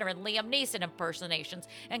Blythe Danner and Liam Neeson impersonations,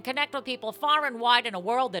 and connect with people far and wide in a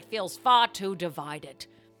world that feels far too divided.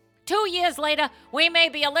 2 years later, we may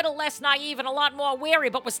be a little less naive and a lot more weary,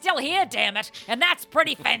 but we're still here, damn it, and that's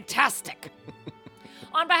pretty fantastic.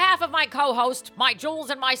 On behalf of my co-host, my Jules,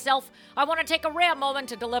 and myself, I want to take a rare moment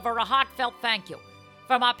to deliver a heartfelt thank you.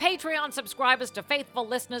 From our Patreon subscribers to faithful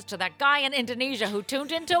listeners to that guy in Indonesia who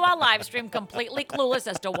tuned into our live stream completely clueless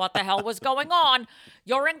as to what the hell was going on,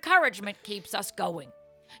 your encouragement keeps us going.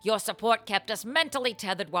 Your support kept us mentally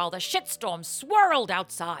tethered while the shitstorm swirled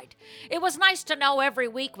outside. It was nice to know every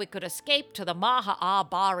week we could escape to the Maha'a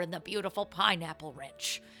bar in the beautiful Pineapple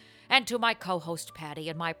Ranch. And to my co-host Patty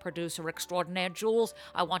and my producer extraordinaire Jules,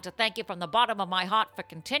 I want to thank you from the bottom of my heart for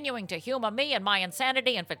continuing to humor me and my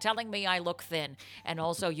insanity and for telling me I look thin. And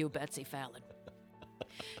also you, Betsy Fallon.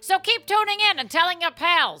 So keep tuning in and telling your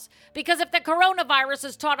pals, because if the coronavirus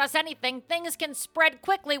has taught us anything, things can spread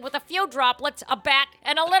quickly with a few droplets, a bat,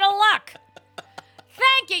 and a little luck.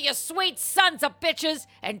 Thank you, you sweet sons of bitches,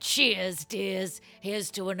 and cheers, dears.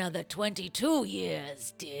 Here's to another 22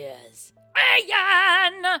 years, dears.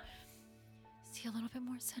 Ian! See, a little bit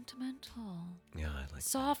more sentimental. Yeah, I like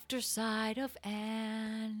Softer side of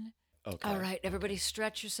Anne. Okay. All right, everybody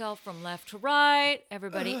stretch yourself from left to right.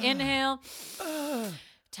 Everybody inhale.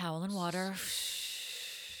 Towel and water.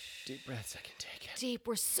 Deep breaths, I can take it. Deep.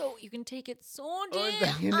 You can take it so deep. Oh, I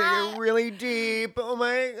can take it really deep. Oh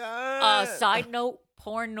my God. Side note,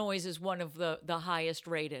 porn noise is one of the highest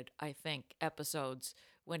rated, I think, episodes.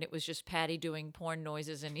 When it was just Patty doing porn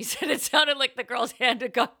noises, and he said it sounded like the girl's hand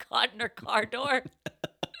had got caught in her car door.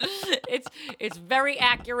 It's very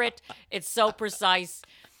accurate. It's so precise.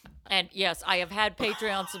 And yes, I have had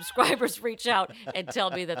Patreon subscribers reach out and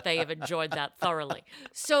tell me that they have enjoyed that thoroughly.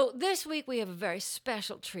 So this week we have a very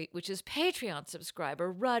special treat, which is Patreon subscriber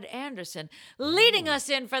Rudd Anderson leading us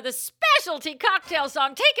in for the specialty cocktail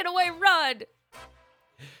song. Take it away, Rudd.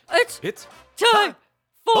 It's time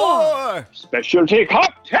for specialty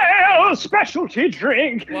cocktail, specialty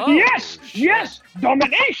drink. Whoa. Yes,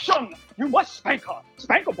 domination. You must spank her.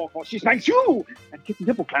 Spank her before she spanks you. And get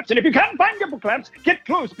nipple clamps. And if you can't find nipple clamps, get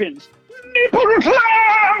clothespins. Nipple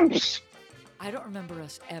clamps! I don't remember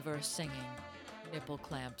us ever singing nipple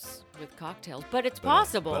clamps with cocktails, but it's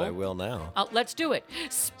possible. But I will now. Let's do it.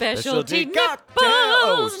 Specialty nipples,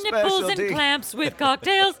 cocktail. nipples Specialty. and clamps with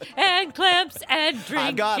cocktails and clamps and drink.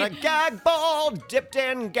 I got a gag ball dipped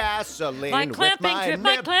in gasoline My clamping with drip,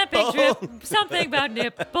 my clamping nipple. drip. Something about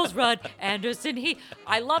nipples, Rudd Anderson.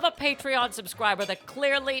 I love a Patreon subscriber that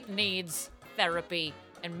clearly needs therapy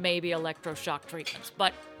and maybe electroshock treatments,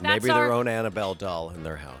 but that's Maybe their own Annabelle doll in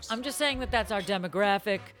their house. I'm just saying that's our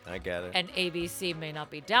demographic. I get it. And ABC may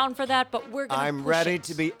not be down for that, but we're going to I'm ready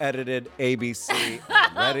to be edited, ABC.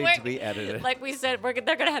 I'm ready to be edited. Like we said, they're going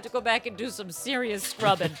to have to go back and do some serious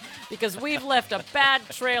scrubbing because we've left a bad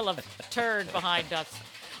trail of turd behind us.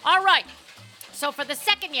 All right. So for the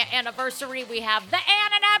second year anniversary, we have the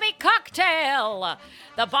Ann and Abby cocktail.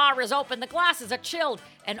 The bar is open, the glasses are chilled,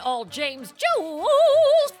 and all James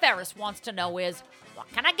Jules Ferris wants to know is,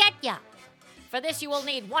 what can I get ya? For this, you will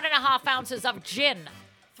need 1.5 ounces of gin,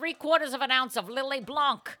 3/4 of an ounce of Lily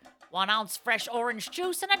Blanc, 1 ounce fresh orange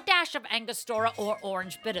juice, and a dash of Angostura or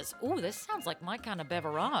orange bitters. Ooh, this sounds like my kind of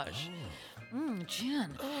beverage.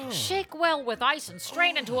 Gin. Shake well with ice and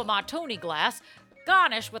strain into a martini glass.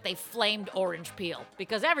 Garnish with a flamed orange peel,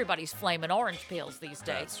 because everybody's flaming orange peels these days.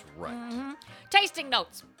 That's right. Tasting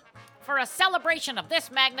notes. For a celebration of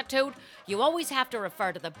this magnitude, you always have to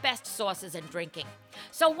refer to the best sources in drinking.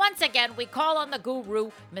 So once again, we call on the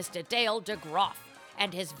guru, Mr. Dale DeGroff,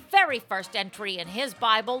 and his very first entry in his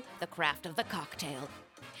Bible, The Craft of the Cocktail.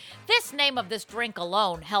 This name of this drink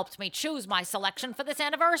alone helped me choose my selection for this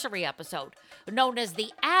anniversary episode. Known as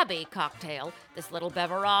the Abbey cocktail, this little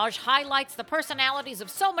beverage highlights the personalities of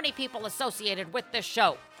so many people associated with this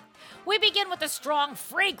show. We begin with the strong,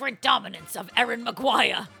 fragrant dominance of Erin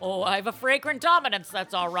Maguire. Oh, I have a fragrant dominance,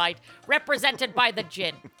 that's all right. Represented by the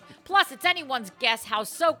gin. Plus, it's anyone's guess how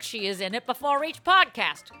soaked she is in it before each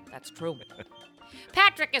podcast. That's true.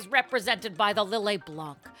 Patrick is represented by the Lillet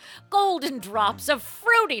Blanc. Golden drops of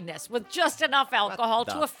fruitiness with just enough alcohol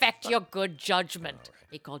to affect your good judgment.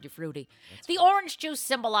 He called you fruity. The orange juice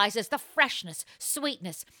symbolizes the freshness,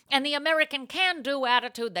 sweetness, and the American can-do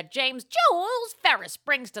attitude that James Jules Ferris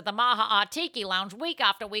brings to the Maha Tiki Lounge week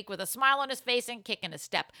after week with a smile on his face and kick in his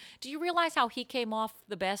step. Do you realize how he came off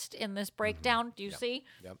the best in this breakdown? Do you see?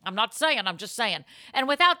 Yep. I'm not saying, I'm just saying. And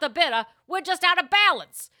without the bitter, we're just out of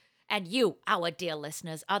balance. And you, our dear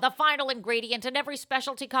listeners, are the final ingredient in every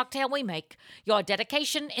specialty cocktail we make. Your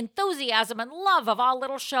dedication, enthusiasm, and love of our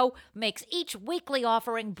little show makes each weekly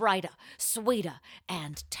offering brighter, sweeter,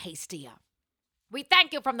 and tastier. We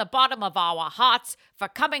thank you from the bottom of our hearts for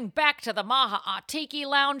coming back to the Maha Tiki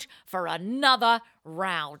Lounge for another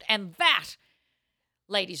round. And that,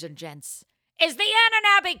 ladies and gents, is the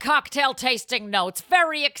Anunnaki cocktail tasting notes.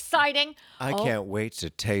 Very exciting. I can't wait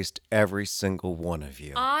to taste every single one of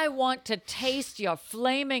you. I want to taste your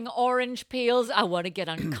flaming orange peels. I want to get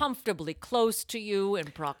uncomfortably close to you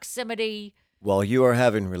in proximity. While you are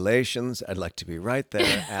having relations, I'd like to be right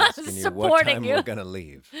there asking you what time we're going to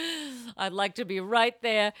leave. I'd like to be right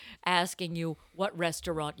there asking you what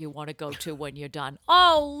restaurant you want to go to when you're done.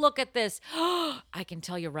 Oh, look at this. I can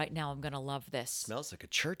tell you right now I'm going to love this. Smells like a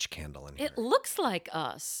church candle in here. It looks like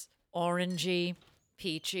us. Orangey,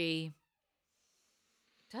 peachy.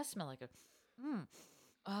 It does smell like a...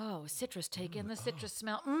 Oh, citrus. Take in the citrus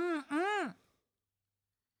smell.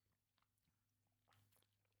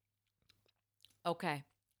 Okay,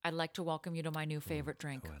 I'd like to welcome you to my new favorite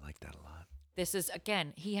drink. Oh, I like that a lot. This is,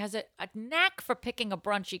 again, he has a knack for picking a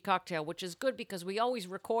brunchy cocktail, which is good because we always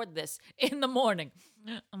record this in the morning.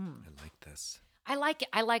 I like this. I like it.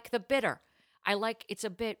 I like the bitter. It's a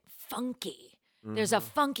bit funky. There's a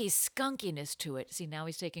funky skunkiness to it. See, now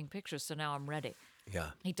he's taking pictures, so now I'm ready.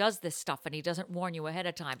 Yeah. He does this stuff, and he doesn't warn you ahead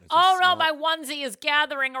of time. Oh, no, my onesie is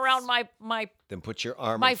gathering around my Then put your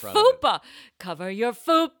arm my in front of it. fupa. Cover your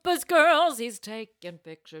fupas, girls. He's taking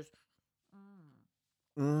pictures.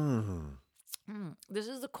 This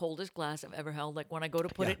is the coldest glass I've ever held. Like, when I go to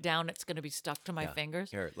put it down, it's going to be stuck to my fingers.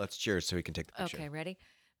 Here, let's cheers so we can take the picture. Okay, ready?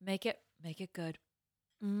 Make it good.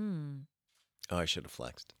 Oh, I should have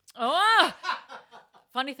flexed. Oh!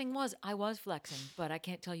 Funny thing was, I was flexing, but I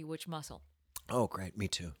can't tell you which muscle. Oh, great. Me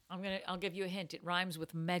too. I'll give you a hint. It rhymes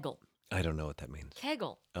with Meggle. I don't know what that means.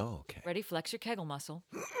 Kegel. Oh, okay. Ready? Flex your Kegel muscle.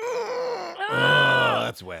 Oh,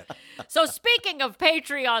 that's wet. So speaking of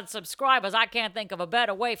Patreon subscribers, I can't think of a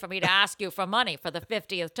better way for me to ask you for money for the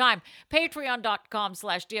 50th time.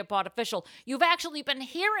 Patreon.com/DearPodOfficial. You've actually been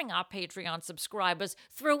hearing our Patreon subscribers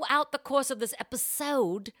throughout the course of this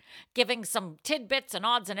episode, giving some tidbits and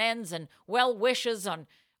odds and ends and well wishes on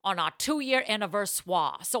our 2-year anniversary.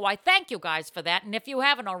 So I thank you guys for that. And if you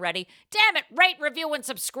haven't already, damn it, rate, review, and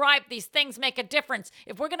subscribe. These things make a difference.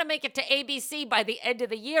 If we're going to make it to ABC by the end of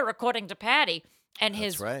the year, according to Patty and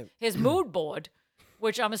his mood board,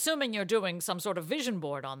 which I'm assuming you're doing some sort of vision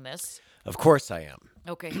board on this. Of course I am.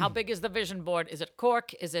 Okay, how big is the vision board? Is it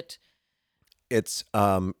cork? Is it... It's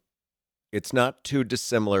not too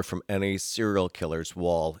dissimilar from any serial killer's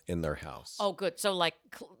wall in their house. Oh, good. So like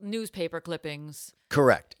newspaper clippings.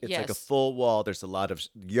 Correct. It's like a full wall. There's a lot of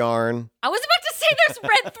yarn. I was about to say there's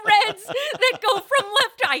red threads that go from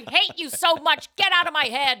left to... I hate you so much. Get out of my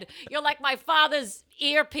head. You're like my father's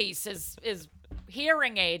earpiece is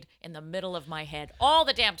hearing aid in the middle of my head all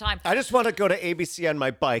the damn time. I just want to go to ABC on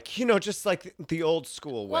my bike, just like the old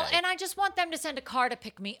school way. Well, and I just want them to send a car to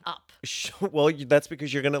pick me up. Well, that's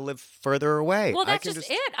because you're going to live further away. Well, that's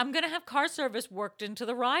just it. I'm going to have car service worked into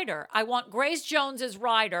the rider. I want Grace Jones's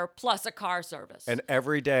rider plus a car service. And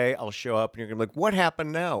every day I'll show up and you're going to be like, what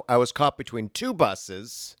happened now? I was caught between 2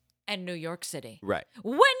 buses. And New York City. Right.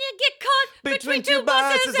 When you get caught between 2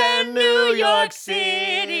 buses and New York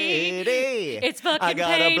City, it's fucking I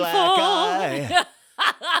got painful. a black eye.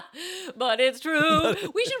 But it's true.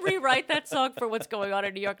 We should rewrite that song for what's going on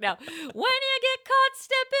in New York now. When you get caught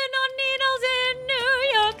stepping on needles in New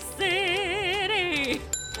York City.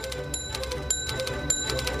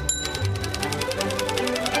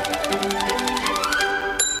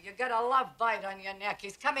 You got a love bite on your neck.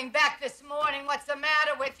 He's coming back this morning. What's the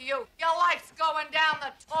matter with you? Your life's going down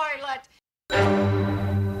the toilet.